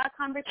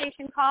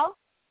conversation call.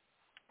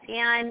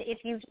 And if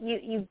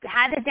you've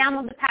had to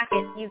download the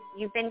packet,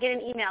 you've been getting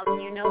emails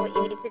and you know what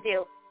you need to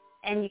do,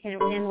 and you can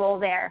enroll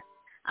there.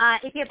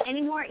 If you have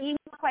any more email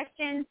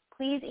questions,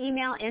 please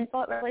email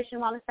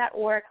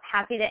info@revelationwellness.org.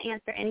 Happy to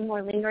answer any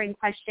more lingering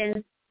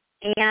questions.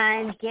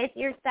 And get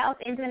yourself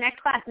into the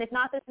next class. And if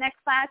not this next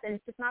class, and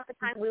it's just not the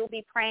time, we will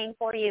be praying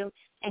for you,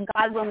 and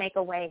God will make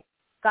a way.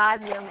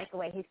 God will make a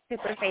way. He's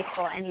super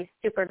faithful, and he's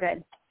super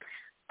good.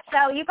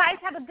 So you guys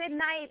have a good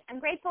night. I'm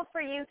grateful for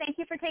you. Thank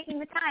you for taking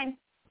the time.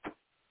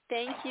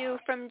 Thank you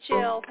from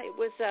Jill. It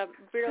was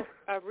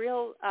a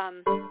real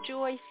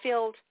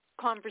joy-filled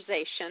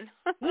conversation.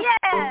 Yes,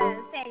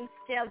 thanks,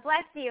 Jill.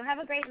 Bless you. Have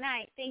a great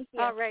night. Thank you.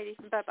 All righty.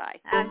 Bye-bye.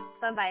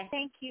 Bye-bye.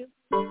 Thank you.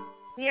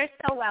 You're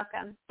so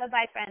welcome.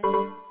 Bye-bye, friends.